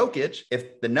look at Jokic,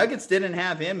 if the Nuggets didn't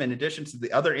have him, in addition to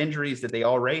the other injuries that they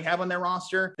already have on their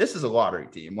roster, this is a lottery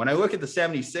team. When I look at the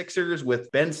 76ers with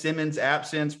Ben Simmons'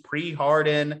 absence,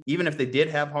 pre-Harden, even if they did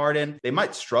have Harden, they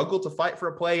might struggle to fight for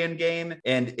a play-in game.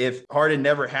 And if Harden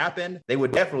never happened, they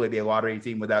would definitely be a lottery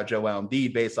team without Joel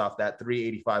Embiid based off that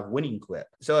 385 winning clip.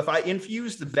 So if I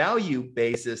infuse the value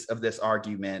basis of this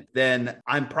argument, then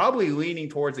I'm probably leaning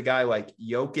towards a guy like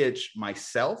Jokic myself,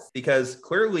 myself because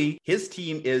clearly his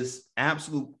team is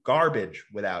absolute garbage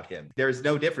without him. There's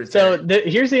no difference. So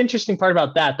here's the interesting part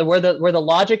about that. Where the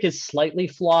logic is slightly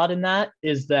flawed in that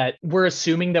is that we're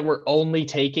assuming that we're only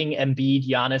taking Embiid,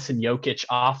 Giannis, and Jokic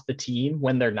off the team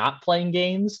when they're not playing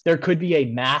games. There could be a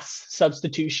mass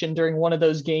substitution during one of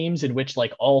those games in which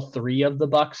like all three of the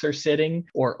Bucks are sitting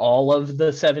or all of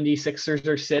the 76ers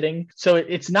are sitting. So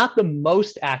it's not the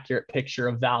most accurate picture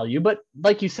of value, but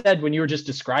like you said, when you were just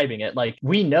describing it, like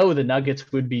we know the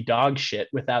Nuggets would be dog shit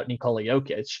without Nikola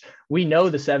Jokic. We know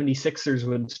the 76ers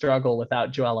would struggle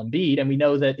without Joel Embiid. And we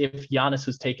know that if Giannis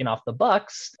was taken off the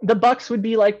Bucks would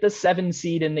be like the 7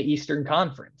 seed in the Eastern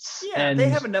Conference. Yeah, and they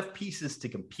have enough pieces to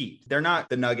compete. They're not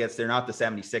the Nuggets. They're not the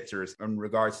 76ers in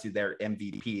regards to their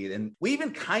MVP. And we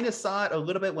even kind of saw it a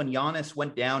little bit when Giannis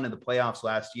went down in the playoffs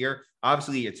last year.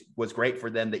 Obviously, it was great for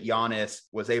them that Giannis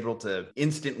was able to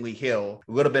instantly heal.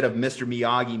 A little bit of Mr.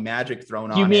 Miyagi magic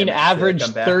thrown on him. You mean average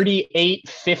 38,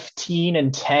 15,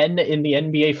 and 10 in the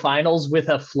NBA Finals with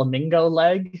a flamingo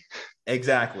leg?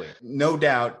 Exactly. No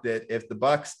doubt that if the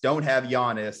Bucks don't have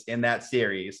Giannis in that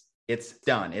series, it's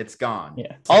done. It's gone.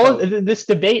 Yeah. All of this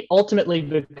debate ultimately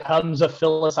becomes a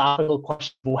philosophical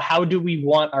question. How do we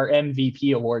want our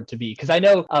MVP award to be? Because I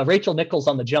know Rachel Nichols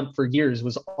on The Jump for years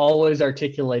was always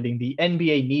articulating the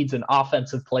NBA needs an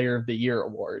Offensive Player of the Year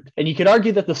award. And you could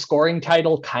argue that the scoring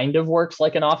title kind of works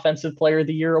like an Offensive Player of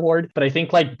the Year award, but I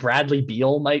think like Bradley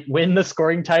Beal might win the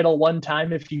scoring title one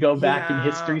time if you go back in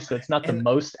history. So it's not the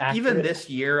most accurate. Even this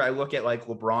year, I look at like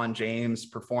LeBron James'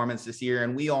 performance this year,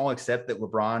 and we all accept that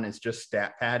LeBron is just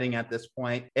stat padding at this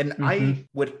point. And I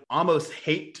would almost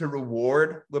hate to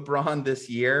reward LeBron this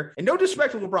year. And no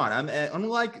disrespect to LeBron.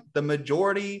 Unlike the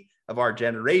majority of our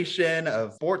generation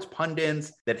of sports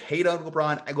pundits that hate on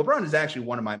LeBron. LeBron is actually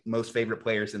one of my most favorite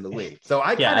players in the league. So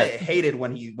I kind of hated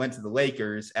when he went to the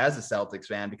Lakers as a Celtics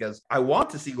fan because I want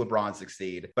to see LeBron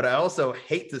succeed, but I also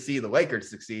hate to see the Lakers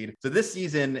succeed. So this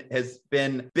season has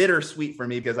been bittersweet for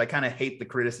me because I kind of hate the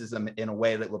criticism in a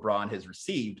way that LeBron has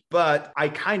received, but I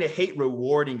kind of hate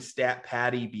rewarding stat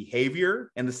patty behavior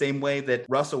in the same way that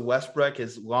Russell Westbrook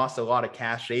has lost a lot of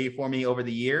cachet for me over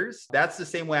the years. That's the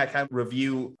same way I kind of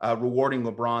review rewarding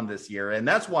LeBron this year. And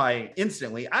that's why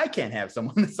instantly I can't have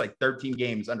someone that's like 13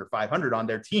 games under 500 on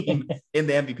their team in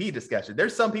the MVP discussion.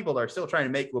 There's some people that are still trying to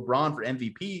make LeBron for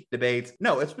MVP debates.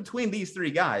 No, it's between these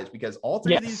three guys because all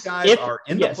three of these guys are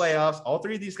in the playoffs. All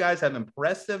three of these guys have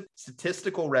impressive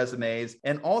statistical resumes,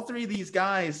 and all three of these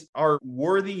guys are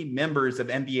worthy members of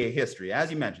NBA history.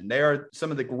 As you mentioned, they are some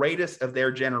of the greatest of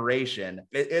their generation.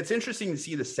 It's interesting to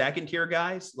see the second tier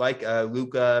guys like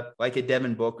Luka, like a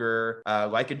Devin Booker,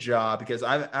 like a Ja, because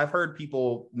I've heard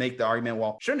people make the argument,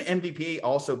 well, shouldn't MVP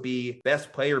also be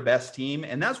best player, best team?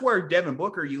 And that's where Devin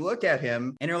Booker, you look at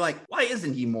him and you're like, why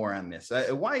isn't he more on this?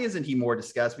 Why isn't he more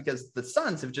discussed? Because the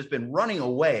Suns have just been running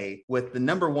away with the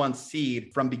number one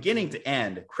seed from beginning to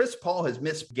end. Chris Paul has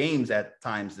missed games at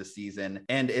times this season,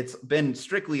 and it's been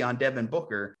strictly on Devin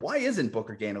Booker. Why isn't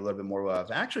Booker getting a little bit more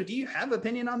love? Actually, do you have an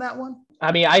opinion on that one?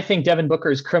 I mean, I think Devin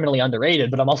Booker is criminally underrated,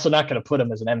 but I'm also not going to put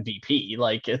him as an MVP.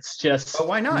 Like, it's just... But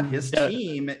why not? His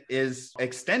team is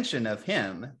extension of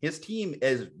him. His team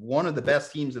is one of the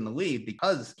best teams in the league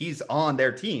because he's on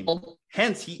their team.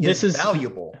 Hence, he is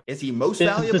valuable. Is he most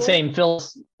valuable?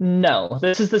 No,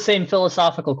 this is the same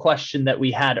philosophical question that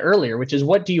we had earlier, which is,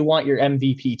 what do you want your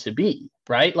MVP to be?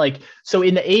 Right? Like, so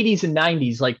in the 80s and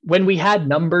 90s, like when we had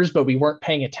numbers, but we weren't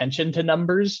paying attention to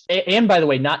numbers. And by the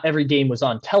way, not every game was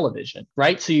on television,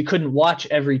 right? So you couldn't watch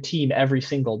every team every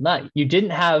single night. You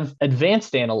didn't have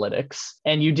advanced analytics,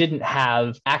 and you didn't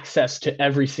have access to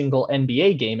every single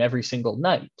NBA game every single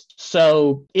night.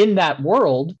 So in that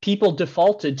world, people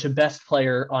defaulted to best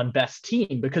player on best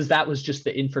team because that was just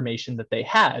the information that they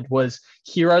had was,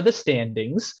 here are the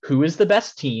standings. Who is the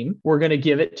best team? We're going to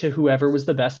give it to whoever was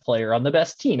the best player on the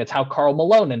best team. It's how Karl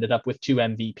Malone ended up with 2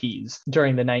 MVPs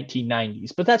during the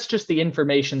 1990s. But that's just the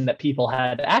information that people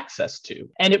had access to.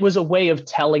 And it was a way of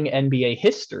telling NBA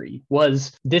history,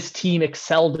 was this team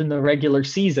excelled in the regular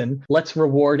season. Let's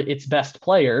reward its best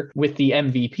player with the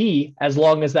MVP as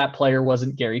long as that player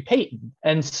wasn't Gary Payton.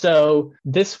 And so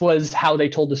this was how they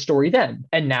told the story then.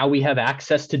 And now we have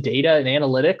access to data and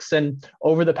analytics. And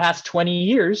over the past 20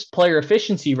 years, player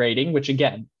efficiency rating, which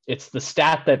again, it's the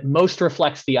stat that most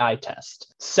reflects the eye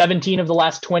test. 17 of the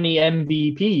last 20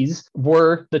 MVPs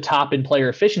were the top in player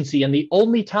efficiency. And the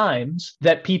only times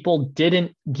that people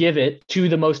didn't give it to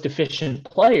the most efficient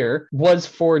player was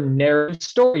for narrative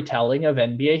storytelling of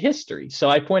NBA history. So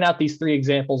I point out these three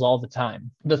examples all the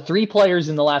time. The three players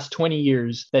in the last 20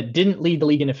 years that didn't lead the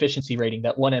league in efficiency rating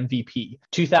that won MVP.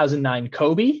 2009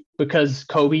 Kobe, because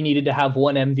Kobe needed to have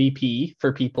one MVP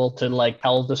for people to like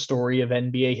tell the story of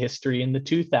NBA history in the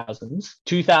 2000s.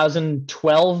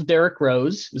 2012 Derrick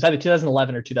Rose, it was either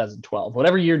 2011 or 2012,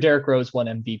 whatever year Derrick Rose won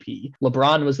MVP.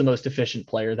 LeBron was the most efficient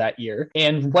player that year,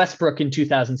 and Westbrook in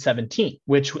 2017,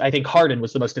 which I think Harden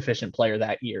was the most efficient player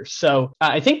that year. So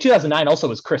I think 2009 also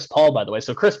was Chris Paul, by the way.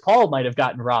 So Chris Paul might have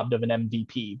gotten robbed of an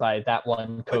MVP by that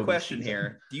one Kobe Quick question season.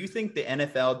 here. Do you think the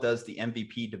NFL does the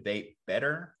MVP debate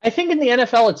better? I think in the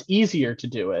NFL, it's easier to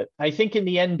do it. I think in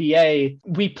the NBA,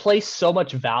 we place so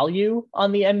much value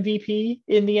on the MVP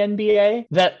in the NBA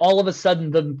that all of a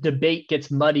sudden the debate gets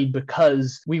muddied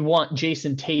because we want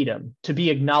Jason Tatum to be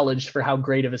acknowledged for how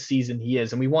great of a season he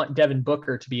is. And we want Devin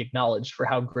Booker to be acknowledged for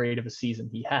how great of a season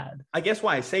he had. I guess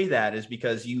why I say that is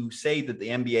because you say that the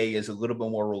NBA is a little bit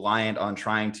more reliant on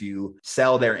trying to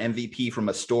sell their MVP from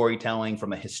a storytelling,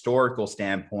 from a historical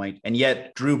standpoint. And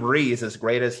yet Drew Brees, as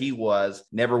great as he was,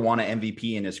 never won an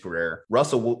MVP in his career.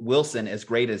 Russell Wilson, as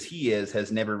great as he is,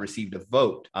 has never received a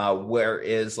vote.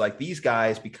 Whereas like these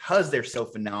guys, because they're so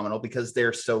phenomenal, because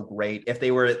they're so great, if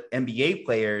they were NBA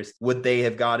players, would they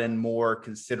have gotten more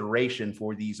consideration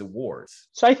for these awards?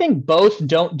 So I think both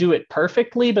don't do it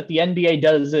perfectly, but the NBA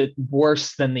does it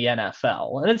worse than the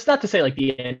NFL. And it's not to say like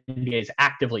the NBA is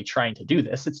actively trying to do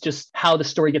this. It's just how the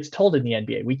story gets told in the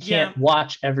NBA. We can't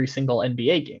watch every single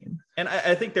NBA game. And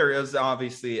I think there is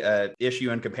obviously an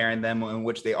issue in comparing them in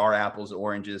which they are apples and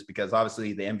oranges, because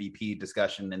obviously the MVP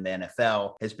discussion in the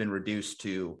NFL has been reduced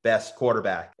to best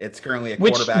quarterback. It's currently a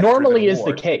quarterback. Which normally is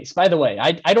the case, by the way.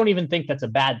 I don't even think that's a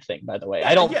bad thing, by the way.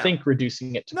 I don't think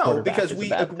reducing it to quarterback because is we a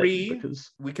bad agree, thing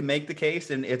because we can make the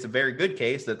case, and it's a very good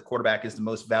case, that the quarterback is the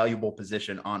most valuable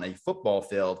position on a football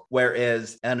field,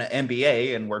 whereas in an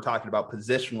NBA, and we're talking about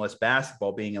positionless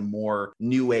basketball being a more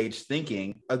new age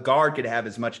thinking, a guard could have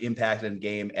as much impact in a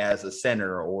game as a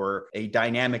center, or a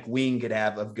dynamic wing could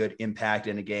have a good impact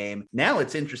in a game. Now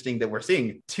it's interesting that we're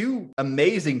seeing two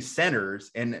amazing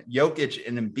centers in Jokic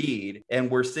and Embiid,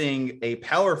 and we're seeing a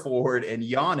power forward in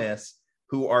Giannis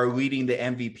who are leading the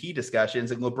MVP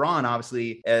discussions. And LeBron,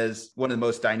 obviously, as one of the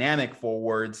most dynamic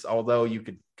forwards, although you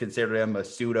could consider him a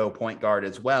pseudo point guard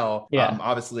as well.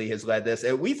 Obviously has led this.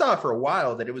 And we thought for a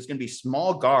while that it was going to be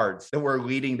small guards that were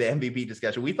leading the MVP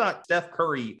discussion. We thought Steph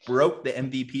Curry broke the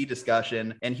MVP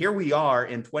discussion. And here we are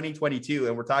in 2022,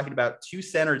 and we're talking about two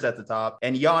centers at the top,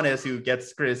 and Giannis, who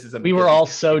gets criticism. We were all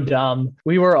so dumb.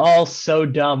 We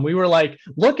were like,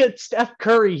 look at Steph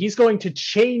Curry. He's going to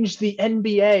change the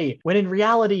NBA. When in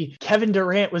reality, Kevin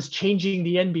Durant was changing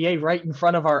the NBA right in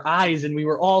front of our eyes, and we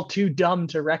were all too dumb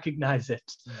to recognize it.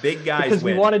 Big guys because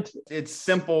win. We wanted to, it's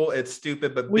simple, it's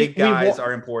stupid, but big guys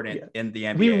are important in the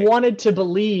NBA. We wanted to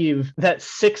believe that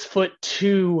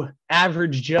 6'2"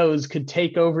 average Joes could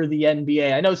take over the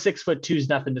NBA. I know 6'2" is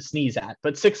nothing to sneeze at,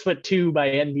 but 6'2" by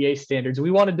NBA standards,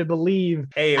 we wanted to believe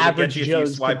average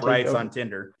Joes swipe rights on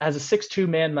Tinder. As a 6'2"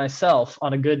 man myself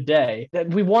on a good day, that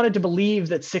we wanted to believe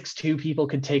that 6'2" people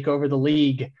could take over the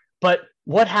league. But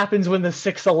what happens when the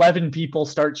 6'11" people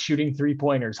start shooting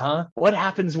 3-pointers, huh? What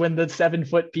happens when the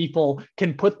 7-foot people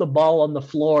can put the ball on the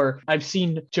floor? I've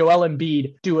seen Joel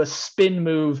Embiid do a spin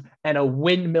move and a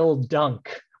windmill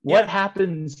dunk. What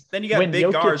happens? Then you got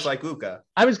big guards like Luka.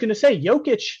 I was going to say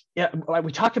Jokic. Yeah,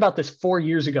 we talked about this 4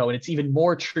 years ago, and it's even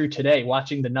more true today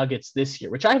watching the Nuggets this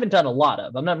year, which I haven't done a lot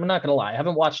of. I'm not going to lie. I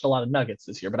haven't watched a lot of Nuggets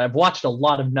this year, but I've watched a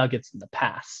lot of Nuggets in the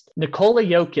past. Nikola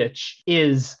Jokic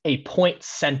is a point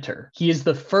center. He is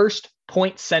the first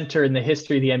point center in the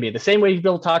history of the NBA. The same way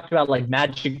people talked about like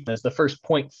Magic as the first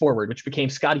point forward, which became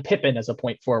Scottie Pippen as a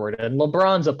point forward, and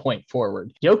LeBron's a point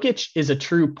forward. Jokic is a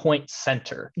true point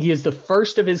center. He is the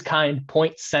first of his kind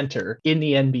point center in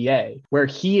the NBA, where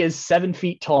he is 7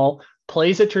 feet tall,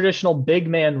 plays a traditional big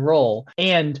man role,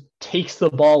 and takes the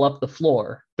ball up the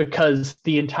floor because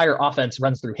the entire offense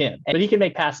runs through him. But he can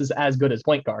make passes as good as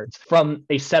point guards from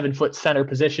a 7-foot center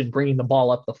position, bringing the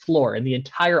ball up the floor, and the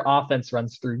entire offense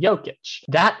runs through Jokic.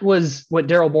 That was what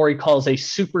Daryl Morey calls a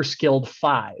super skilled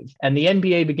five. And the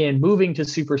NBA began moving to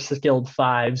super skilled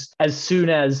fives as soon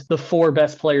as the 4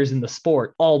 best players in the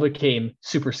sport all became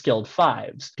super skilled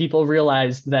fives. People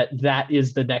realized that that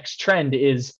is the next trend.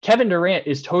 Is Kevin Durant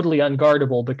is totally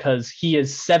unguardable because he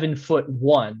is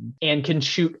 7'1", time and can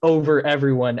shoot over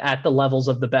everyone at the levels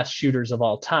of the best shooters of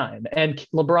all time. And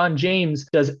LeBron James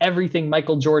does everything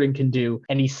Michael Jordan can do,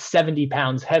 and he's 70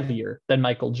 pounds heavier than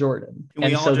Michael Jordan. Can we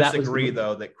and all so just that agree, was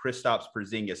though, that Kristaps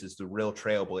Porzingis is the real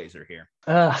trailblazer here?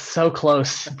 So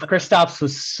close. Kristaps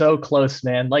was so close,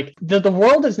 man. Like the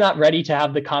world is not ready to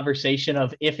have the conversation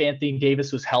of if Anthony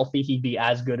Davis was healthy, he'd be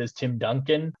as good as Tim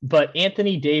Duncan. But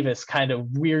Anthony Davis kind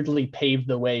of weirdly paved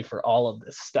the way for all of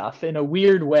this stuff. In a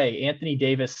weird way, Anthony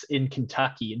Davis in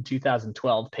Kentucky in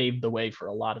 2012 paved the way for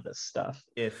a lot of this stuff.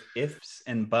 If ifs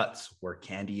and buts were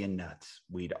candy and nuts,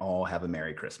 we'd all have a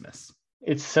Merry Christmas.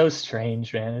 It's so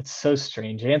strange, man. It's so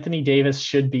strange. Anthony Davis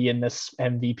should be in this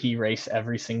MVP race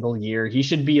every single year. He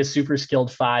should be a super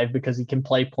skilled 5 because he can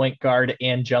play point guard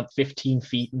and jump 15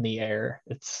 feet in the air.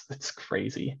 It's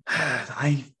crazy.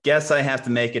 I guess I have to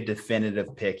make a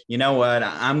definitive pick. You know what?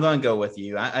 I'm going to go with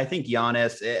you. I think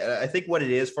Giannis, I think what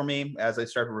it is for me as I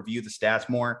start to review the stats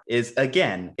more is,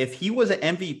 again, if he was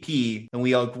an MVP and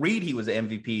we all agreed he was an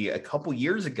MVP a couple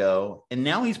years ago, and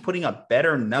now he's putting up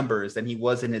better numbers than he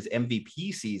was in his MVP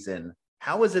season,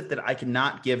 how is it that I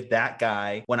cannot give that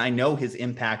guy when I know his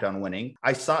impact on winning?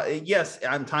 Yes,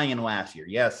 I'm tying in last year.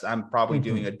 Yes, I'm probably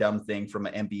doing a dumb thing from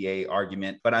an NBA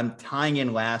argument, but I'm tying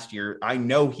in last year. I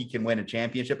know he can win a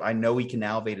championship. I know he can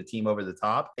elevate a team over the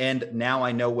top. And now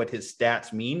I know what his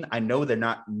stats mean. I know they're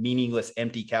not meaningless,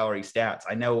 empty calorie stats.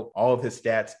 I know all of his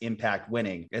stats impact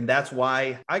winning. And that's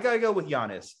why I got to go with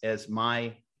Giannis as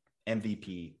my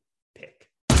MVP pick.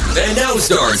 And now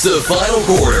starts the final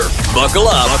quarter. Buckle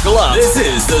up. This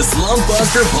is the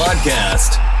Slumpbuster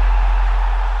Podcast.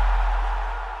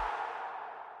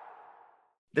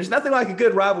 There's nothing like a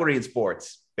good rivalry in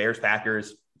sports. Bears,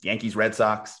 Packers, Yankees, Red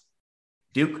Sox,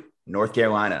 Duke, North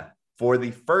Carolina. For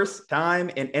the first time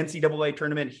in NCAA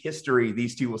tournament history,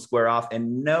 these two will square off.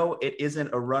 And no, it isn't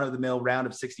a run-of-the-mill round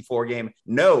of 64 game.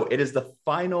 No, it is the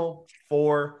Final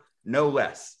Four, no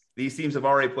less. These teams have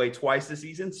already played twice this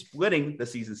season, splitting the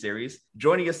season series.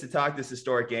 Joining us to talk this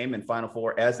historic game and Final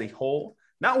Four as a whole,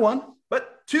 not one,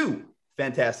 but two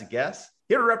fantastic guests.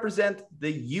 Here to represent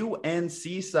the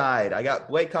UNC side, I got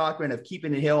Blake Cochran of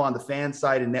Keeping It Hill on the Fan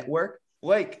Side and Network.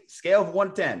 Blake, scale of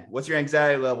 1 to 10, what's your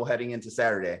anxiety level heading into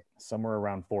Saturday? Somewhere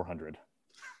around 400.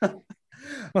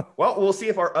 Well, we'll see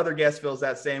if our other guest feels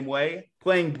that same way.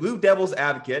 Playing Blue Devils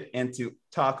advocate and to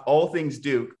talk all things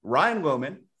Duke, Ryan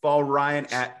Wilman. Follow Ryan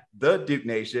at the Duke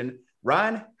Nation.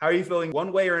 Ryan, how are you feeling?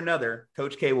 One way or another,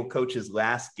 Coach K will coach his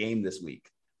last game this week.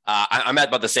 I'm at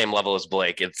about the same level as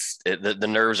Blake. The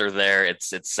nerves are there.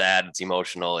 It's sad. It's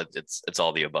emotional. It's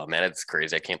all the above, man. It's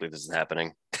crazy. I can't believe this is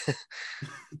happening.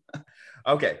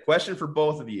 Okay, question for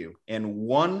both of you in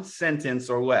one sentence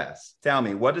or less. Tell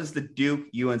me, what does the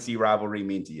Duke-UNC rivalry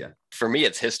mean to you? For me,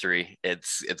 it's history. It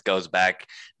goes back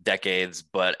decades,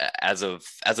 but as of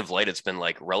late, it's been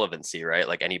like relevancy, right?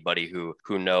 Like anybody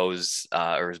who knows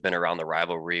or has been around the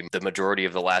rivalry, the majority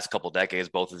of the last couple decades,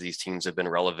 both of these teams have been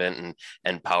relevant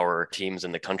and power teams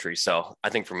in the country. So I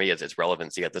think for me, it's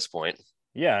relevancy at this point.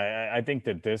 Yeah, I think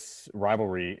that this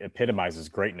rivalry epitomizes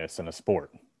greatness in a sport.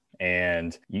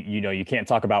 And you can't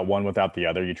talk about one without the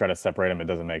other. You try to separate them, it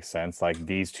doesn't make sense. Like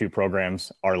these two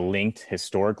programs are linked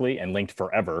historically and linked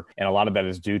forever. And a lot of that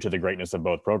is due to the greatness of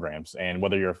both programs. And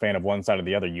whether you're a fan of one side or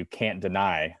the other, you can't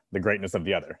deny the greatness of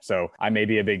the other. So I may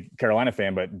be a big Carolina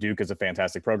fan, but Duke is a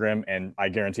fantastic program. And I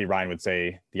guarantee Ryan would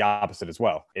say the opposite as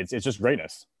well. It's just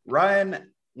greatness.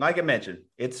 Ryan, like I mentioned,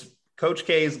 it's Coach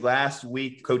K's last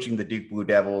week coaching the Duke Blue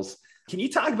Devils. Can you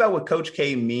talk about what Coach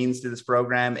K means to this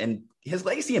program and his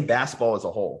legacy in basketball as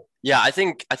a whole? Yeah, I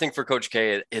think for Coach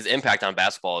K, his impact on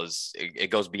basketball it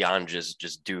goes beyond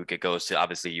just Duke. It goes to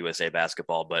obviously USA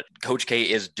basketball, but Coach K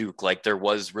is Duke. Like there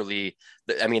was really,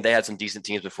 I mean, they had some decent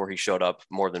teams before he showed up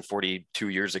more than 42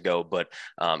 years ago, but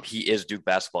he is Duke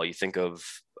basketball. You think of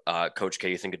Coach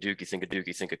K, you think of Duke, you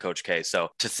think of Coach K. So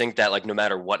to think that like no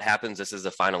matter what happens, this is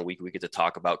the final week we get to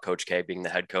talk about Coach K being the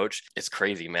head coach, it's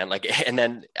crazy, man. Like, and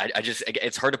then I just,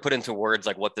 it's hard to put into words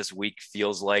like what this week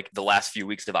feels like. The last few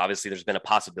weeks have obviously there's been a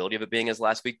possibility of it being his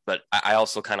last week, but I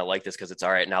also kind of like this because it's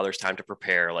all right. Now there's time to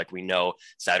prepare. Like we know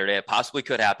Saturday it possibly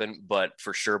could happen, but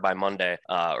for sure by Monday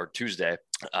or Tuesday,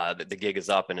 the gig is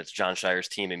up and it's John Shire's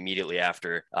team immediately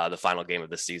after the final game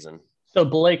of the season. So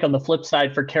Blake, on the flip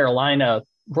side for Carolina,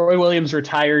 Roy Williams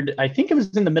retired, I think it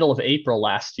was in the middle of April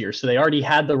last year. So they already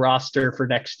had the roster for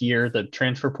next year. The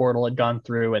transfer portal had gone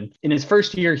through. And in his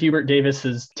first year, Hubert Davis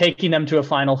is taking them to a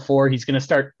Final Four. He's going to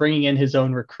start bringing in his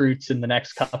own recruits in the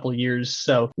next couple of years.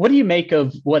 So what do you make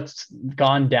of what's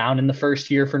gone down in the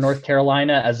first year for North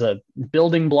Carolina as a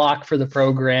building block for the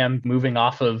program, moving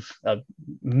off of a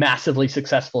massively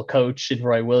successful coach in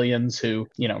Roy Williams, who,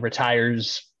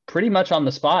 retires pretty much on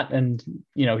the spot. And,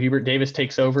 Hubert Davis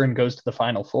takes over and goes to the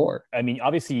Final Four. I mean,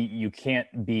 obviously you can't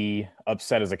be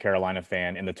upset as a Carolina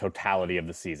fan in the totality of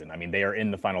the season. I mean, they are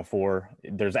in the Final Four.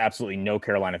 There's absolutely no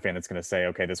Carolina fan that's going to say,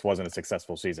 okay, this wasn't a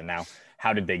successful season. Now,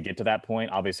 how did they get to that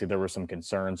point? Obviously, there were some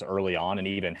concerns early on, and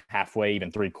even halfway,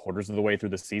 even 3/4 of the way through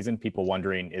the season, people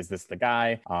wondering, is this the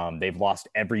guy? They've lost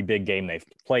every big game they've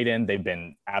played in. They've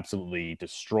been absolutely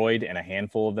destroyed in a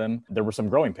handful of them. There were some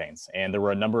growing pains, and there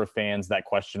were a number of fans that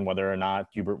questioned whether or not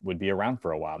Hubert would be around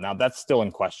for a while. Now, that's still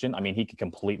in question. I mean, he could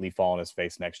completely fall on his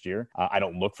face next year. I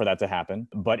don't look for that to happen,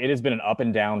 but it has been an up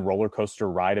and down roller coaster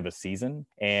ride of a season.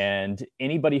 And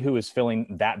anybody who is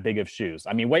filling that big of shoes,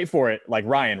 I mean, wait for it. Like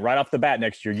Ryan, right off the bat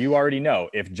next year, you already know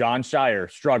if John Shire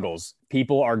struggles,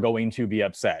 people are going to be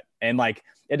upset. And like,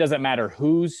 it doesn't matter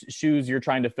whose shoes you're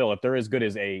trying to fill. If they're as good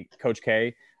as a Coach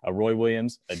K, a Roy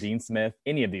Williams, a Dean Smith,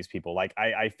 any of these people. Like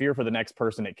I fear for the next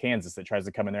person at Kansas that tries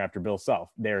to come in there after Bill Self.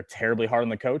 They're terribly hard on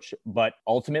the coach, but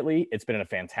ultimately it's been a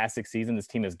fantastic season. This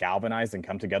team has galvanized and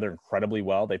come together incredibly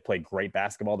well. They've played great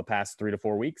basketball the past 3 to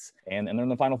 4 weeks, and they're in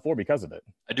the Final Four because of it.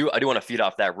 I do want to feed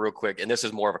off that real quick, and this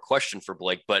is more of a question for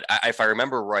Blake, but if I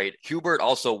remember right, Hubert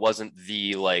also wasn't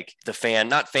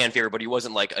not fan favorite, but he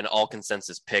wasn't like an all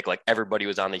consensus pick. Like everybody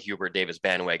was on the Hubert Davis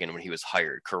bandwagon when he was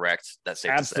hired, correct? That's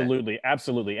safe to say.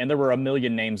 Absolutely. And there were a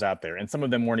million names out there, and some of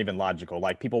them weren't even logical.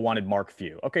 Like people wanted Mark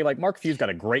Few. Okay, like Mark Few's got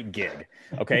a great gig.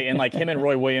 Okay, and like him and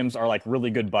Roy Williams are like really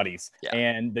good buddies. Yeah.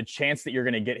 And the chance that you're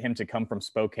going to get him to come from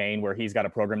Spokane, where he's got a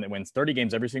program that wins 30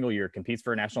 games every single year, competes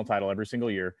for a national title every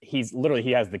single year. He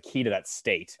has the key to that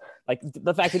state. Like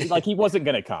the fact that like he wasn't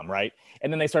going to come, right?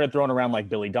 And then they started throwing around like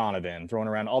Billy Donovan, throwing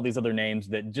around all these other names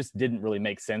that just didn't really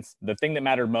make sense. The thing that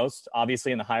mattered most,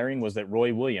 obviously, in the hiring was that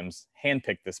Roy Williams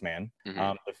handpicked this man.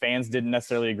 Mm-hmm. The fans didn't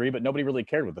necessarily agree, but nobody really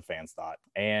cared what the fans thought.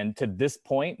 And to this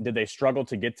point, did they struggle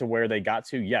to get to where they got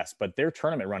to? Yes, but their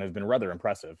tournament run has been rather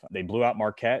impressive. They blew out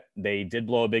Marquette. They did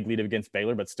blow a big lead against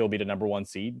Baylor, but still beat a number 1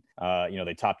 seed.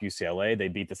 They topped UCLA. They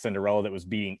beat the Cinderella that was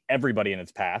beating everybody in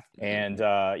its path. And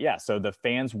so the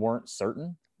fans weren't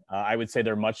certain. I would say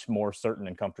they're much more certain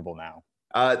and comfortable now.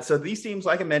 So these teams,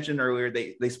 like I mentioned earlier,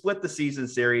 they split the season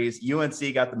series.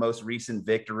 UNC got the most recent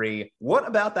victory. What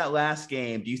about that last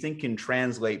game do you think can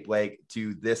translate, Blake,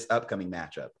 to this upcoming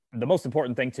matchup? The most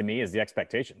important thing to me is the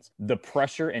expectations. The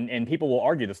pressure, and people will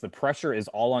argue this, the pressure is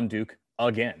all on Duke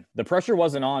again. The pressure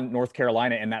wasn't on North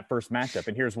Carolina in that first matchup,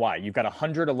 and here's why. You've got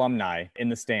 100 alumni in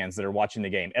the stands that are watching the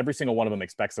game. Every single one of them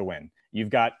expects a win. You've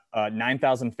got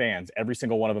 9,000 fans. Every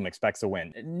single one of them expects a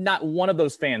win. Not one of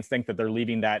those fans think that they're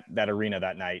leaving that arena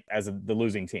that night as the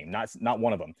losing team. Not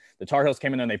one of them. The Tar Heels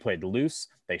came in and they played loose.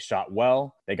 They shot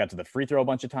well. They got to the free throw a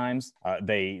bunch of times.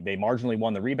 They marginally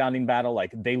won the rebounding battle.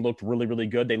 Like they looked really, really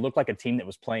good. They looked like a team that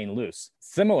was playing loose.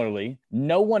 Similarly,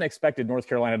 no one expected North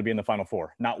Carolina to be in the Final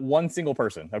Four. Not one single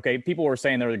person. Okay. People were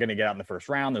saying they were going to get out in the first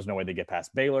round. There's no way they get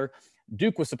past Baylor.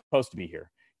 Duke was supposed to be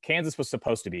here. Kansas was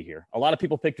supposed to be here. A lot of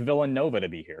people picked Villanova to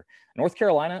be here. North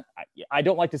Carolina, I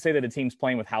don't like to say that a team's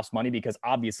playing with house money because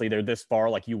obviously they're this far,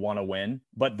 like you want to win,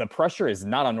 but the pressure is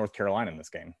not on North Carolina in this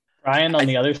game. Ryan, on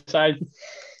the other side.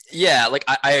 Yeah, like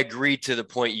I agree to the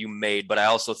point you made, but I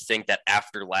also think that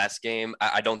after last game,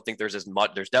 I don't think there's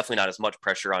definitely not as much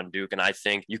pressure on Duke. And I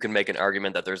think you can make an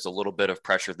argument that there's a little bit of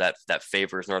pressure that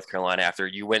favors North Carolina after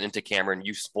you went into Cameron,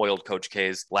 you spoiled Coach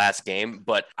K's last game.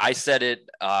 But I said it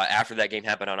after that game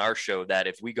happened on our show that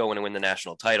if we go in and win the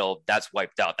national title, that's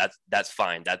wiped out. That's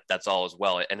fine. That's all as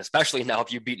well. And especially now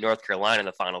if you beat North Carolina in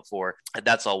the Final Four,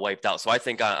 that's all wiped out. So I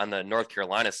think on the North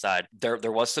Carolina side,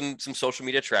 there was some social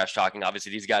media trash talking.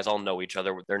 Obviously, these guys all know each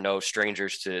other. They're no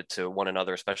strangers to one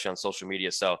another, especially on social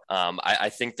media. So I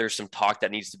think there's some talk that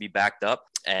needs to be backed up.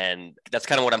 And that's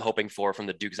kind of what I'm hoping for from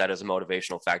the Duke side as a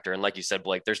motivational factor. And like you said,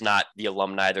 Blake, there's not the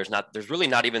alumni. There's really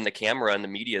not even the camera and the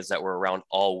medias that were around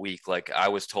all week. Like I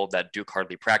was told that Duke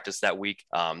hardly practiced that week.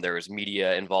 There was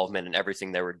media involvement in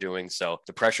everything they were doing. So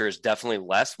the pressure is definitely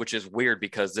less, which is weird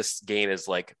because this game is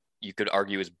like, you could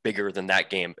argue is bigger than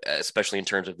that game, especially in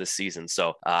terms of this season.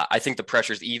 So I think the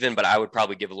pressure's even, but I would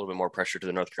probably give a little bit more pressure to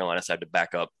the North Carolina side to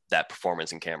back up that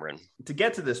performance in Cameron. To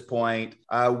get to this point,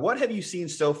 what have you seen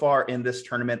so far in this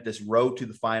tournament, this road to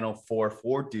the Final Four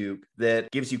for Duke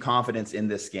that gives you confidence in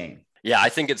this game? Yeah, I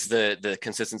think it's the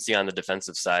consistency on the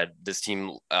defensive side. This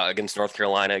team against North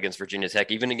Carolina, against Virginia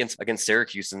Tech, even against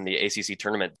Syracuse in the ACC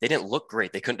tournament, they didn't look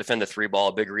great. They couldn't defend the three ball.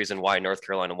 A big reason why North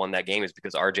Carolina won that game is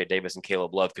because RJ Davis and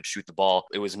Caleb Love could shoot the ball.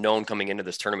 It was known coming into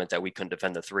this tournament that we couldn't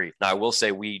defend the three. Now, I will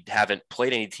say we haven't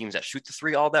played any teams that shoot the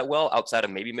three all that well outside of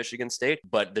maybe Michigan State,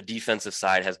 but the defensive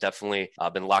side has definitely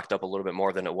been locked up a little bit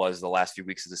more than it was the last few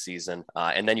weeks of the season.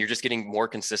 And then you're just getting more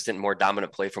consistent, more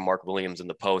dominant play from Mark Williams in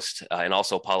the post, and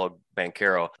also Paulo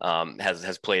Banchero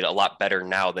has played a lot better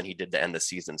now than he did to end the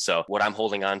season. So what I'm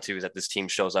holding on to is that this team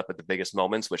shows up at the biggest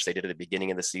moments, which they did at the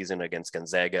beginning of the season against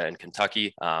Gonzaga and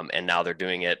Kentucky, and now they're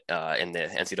doing it in the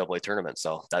NCAA tournament.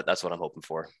 So that's what I'm hoping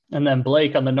for. And then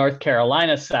Blake, on the North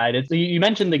Carolina side, you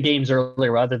mentioned the games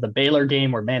earlier, whether the Baylor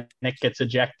game where Manek gets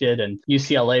ejected and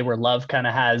UCLA where Love kind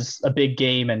of has a big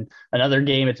game, and another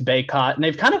game it's Baycott, and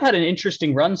they've kind of had an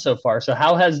interesting run so far. So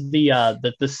how has the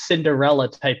Cinderella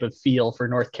type of feel for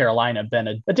North Carolina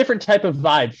been a different type of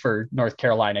vibe for North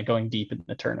Carolina going deep in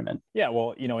the tournament? Yeah,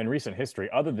 well, in recent history,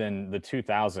 other than the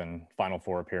 2000 Final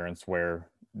Four appearance where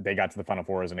they got to the Final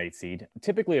Four as an 8 seed.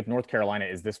 Typically, if North Carolina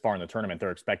is this far in the tournament,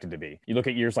 they're expected to be. You look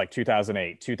at years like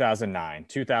 2008, 2009,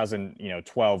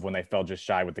 2012 when they fell just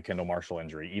shy with the Kendall Marshall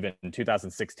injury, even in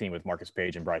 2016 with Marcus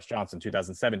Page and Bryce Johnson,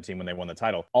 2017 when they won the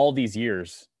title. All these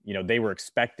years, they were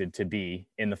expected to be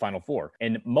in the Final Four.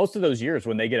 And most of those years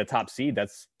when they get a top seed,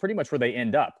 that's pretty much where they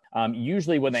end up.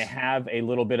 Usually when they have a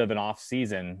little bit of an off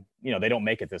season, they don't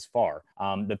make it this far.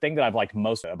 The thing that I've liked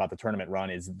most about the tournament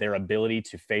run is their ability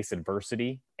to face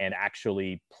adversity and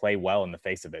actually play well in the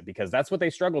face of it, because that's what they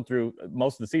struggled through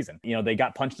most of the season. They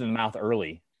got punched in the mouth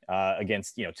early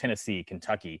against, Tennessee,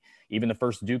 Kentucky, even the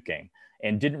first Duke game,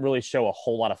 and didn't really show a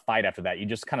whole lot of fight after that. You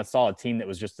just kind of saw a team that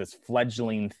was just this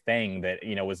fledgling thing that,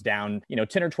 was down,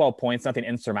 10 or 12 points, nothing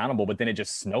insurmountable, but then it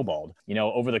just snowballed.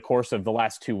 Over the course of the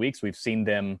last 2 weeks, we've seen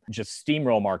them just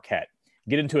steamroll Marquette,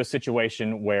 get into a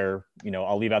situation where,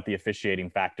 I'll leave out the officiating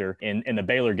factor in the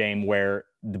Baylor game where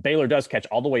the Baylor does catch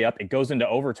all the way up. It goes into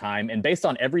overtime. And based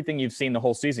on everything you've seen the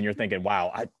whole season, you're thinking,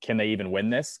 wow, can they even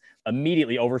win this?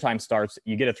 Immediately overtime starts.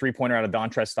 You get a 3-pointer out of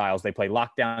Dontrez Styles. They play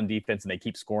lockdown defense and they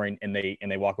keep scoring and they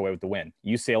walk away with the win.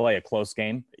 UCLA, a close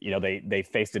game. They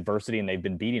faced adversity and they've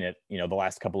been beating it, the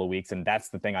last couple of weeks. And that's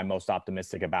the thing I'm most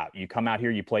optimistic about. You come out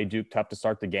here, you play Duke tough to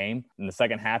start the game. In the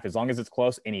second half, as long as it's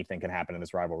close, anything can happen in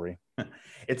this rivalry.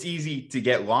 It's easy to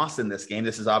get lost in this game.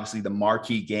 This is obviously the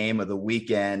marquee game of the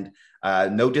weekend.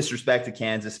 No disrespect to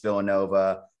Kansas,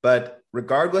 Villanova, but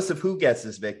regardless of who gets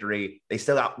this victory, they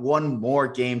still got one more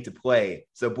game to play.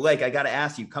 So Blake, I got to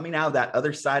ask you, coming out of that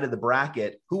other side of the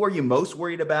bracket, who are you most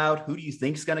worried about? Who do you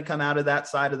think is going to come out of that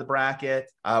side of the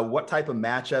bracket? What type of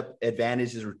matchup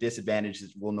advantages or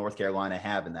disadvantages will North Carolina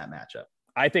have in that matchup?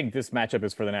 I think this matchup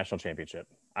is for the national championship.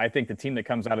 I think the team that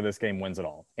comes out of this game wins it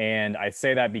all. And I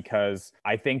say that because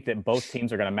I think that both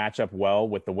teams are going to match up well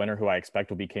with the winner, who I expect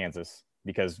will be Kansas,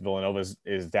 because Villanova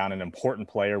is down an important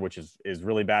player, which is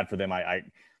really bad for them.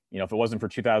 If it wasn't for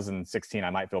 2016, I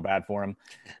might feel bad for him.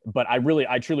 But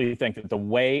I truly think that the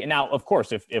way, and now, of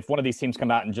course, if one of these teams come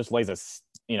out and just lays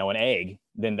an egg,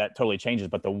 then that totally changes.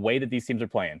 But the way that these teams are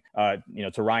playing,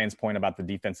 to Ryan's point about the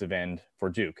defensive end for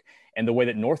Duke, and the way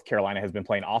that North Carolina has been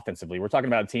playing offensively, we're talking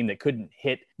about a team that couldn't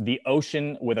hit the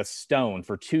ocean with a stone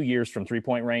for 2 years from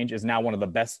 3-point range, is now one of the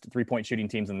best 3-point shooting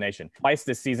teams in the nation. Twice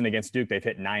this season against Duke, they've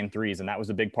hit 9 threes, and that was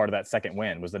a big part of that second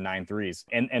win, was the 9 threes.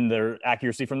 And their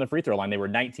accuracy from the free throw line, they were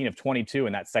 19 of 22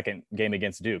 in that second game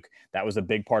against Duke. That was a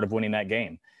big part of winning that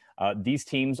game. These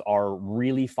teams are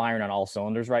really firing on all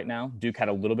cylinders right now. Duke had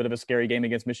a little bit of a scary game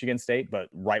against Michigan State, but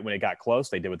right when it got close,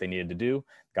 they did what they needed to do,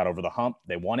 got over the hump,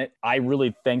 they won it. I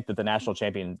really think that the national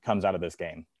champion comes out of this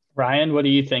game. Ryan, what do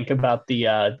you think about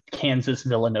the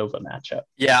Kansas-Villanova matchup?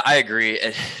 Yeah, I agree.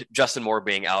 Justin Moore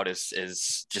being out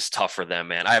is just tough for them,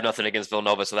 man. I have nothing against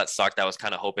Villanova, so that sucked. I was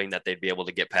kind of hoping that they'd be able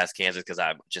to get past Kansas because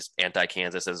I'm just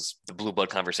anti-Kansas, as the blue blood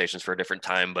conversations for a different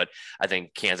time. But I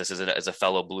think Kansas is a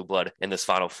fellow blue blood in this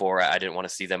Final Four. I didn't want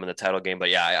to see them in the title game. But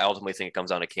yeah, I ultimately think it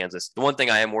comes down to Kansas. The one thing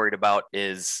I am worried about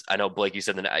is, I know, Blake, you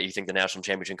said that you think the national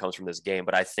championship comes from this game,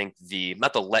 but I think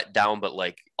not the letdown, but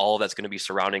like all that's going to be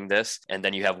surrounding this. And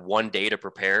then you have one day to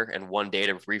prepare and one day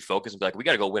to refocus and be like, we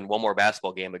got to go win one more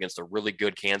basketball game against a really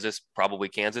good probably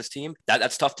Kansas team.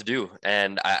 That's tough to do.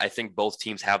 And I think both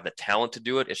teams have the talent to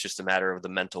do it. It's just a matter of the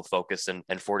mental focus and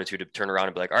fortitude to turn around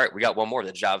and be like, all right, we got one more.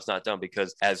 The job's not done,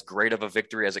 because as great of a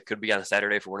victory as it could be on a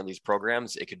Saturday for one of these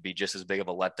programs, it could be just as big of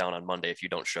a letdown on Monday if you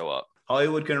don't show up.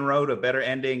 Hollywood couldn't wrote a better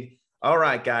ending. All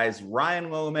right, guys, Ryan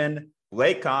Lillman,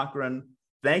 Blake Cochran,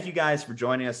 thank you guys for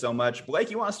joining us so much.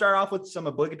 Blake, you want to start off with some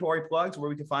obligatory plugs where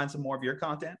we can find some more of your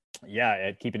content? Yeah,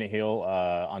 at Keeping It Heel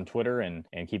on Twitter and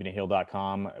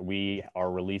keepingitheel.com. We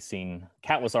are releasing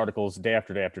countless articles day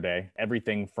after day after day.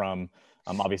 Everything from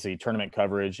obviously tournament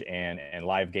coverage and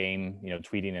live game,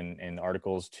 tweeting and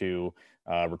articles to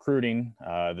recruiting.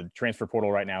 The transfer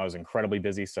portal right now is incredibly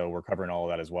busy, so we're covering all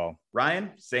of that as well.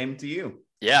 Ryan, same to you.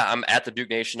 Yeah, I'm at the Duke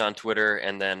Nation on Twitter,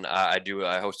 and then I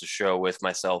host a show with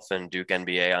myself and Duke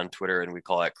NBA on Twitter, and we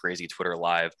call that Crazy Twitter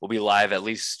Live. We'll be live at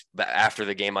least after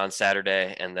the game on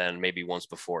Saturday, and then maybe once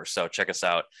before. So check us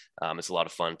out. It's a lot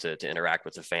of fun to interact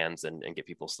with the fans and get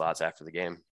people's thoughts after the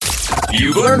game.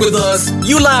 You learned with us.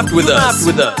 You laughed with us.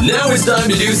 Now it's time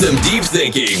to do some deep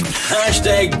thinking.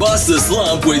 Hashtag Bust the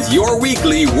Slump with your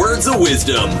weekly words of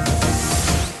wisdom.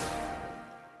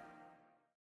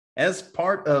 As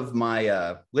part of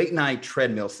my late night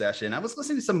treadmill session, I was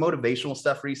listening to some motivational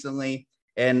stuff recently,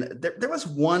 and there was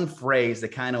one phrase that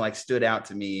kind of like stood out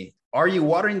to me. Are you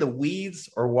watering the weeds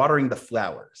or watering the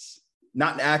flowers?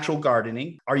 Not actual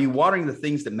gardening. Are you watering the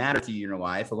things that matter to you in your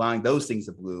life, allowing those things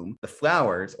to bloom, the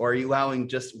flowers, or are you allowing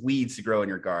just weeds to grow in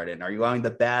your garden? Are you allowing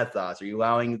the bad thoughts? Are you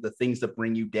allowing the things that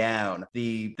bring you down,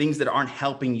 the things that aren't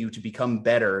helping you to become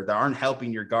better, that aren't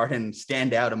helping your garden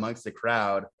stand out amongst the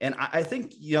crowd? And I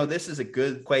think, this is a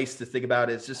good place to think about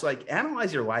it. It's just like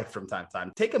analyze your life from time to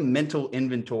time. Take a mental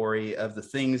inventory of the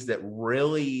things that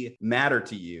really matter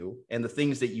to you and the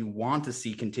things that you want to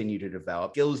see continue to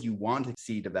develop, skills you want to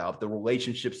see develop, the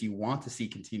relationships you want to see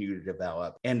continue to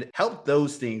develop, and help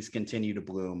those things continue to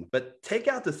bloom. But take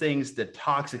out the things, the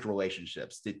toxic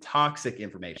relationships, the toxic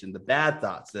information, the bad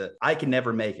thoughts, that I can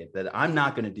never make it, that I'm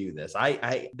not going to do this.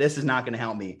 This is not going to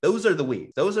help me. Those are the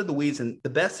weeds. Those are the weeds. And the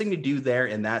best thing to do there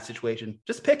in that situation,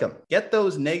 just pick them. Get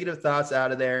those negative thoughts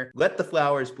out of there. Let the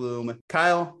flowers bloom.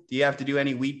 Kyle, do you have to do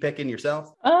any weed picking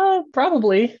yourself?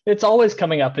 Probably. It's always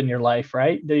coming up in your life,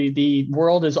 right? The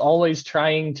world is always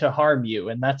trying to harm you,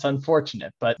 and that's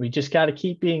unfortunate, but we just got to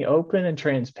keep being open and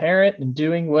transparent and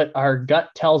doing what our gut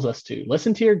tells us to.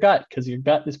 Listen to your gut, because your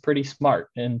gut is pretty smart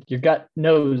and your gut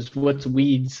knows what's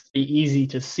weeds be easy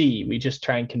to see. We just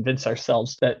try and convince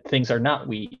ourselves that things are not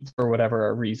weeds for whatever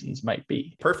our reasons might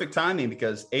be. Perfect timing,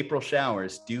 because April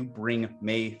showers do bring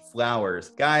May flowers.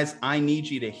 Guys, I need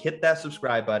you to hit that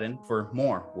subscribe button for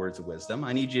more words of wisdom.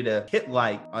 I need you to hit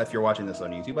like if you're watching this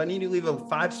on YouTube. I need you to leave a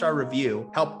 5-star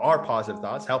review. Help our positive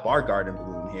thoughts, help our garden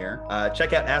bloom here.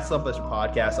 Check out at Slumpbuster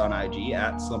Podcast on IG,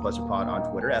 at Slumpbuster Pod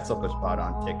on Twitter, at Slumpbuster Pod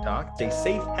on TikTok. Stay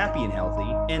safe, happy, and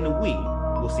healthy, and we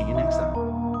will see you next time.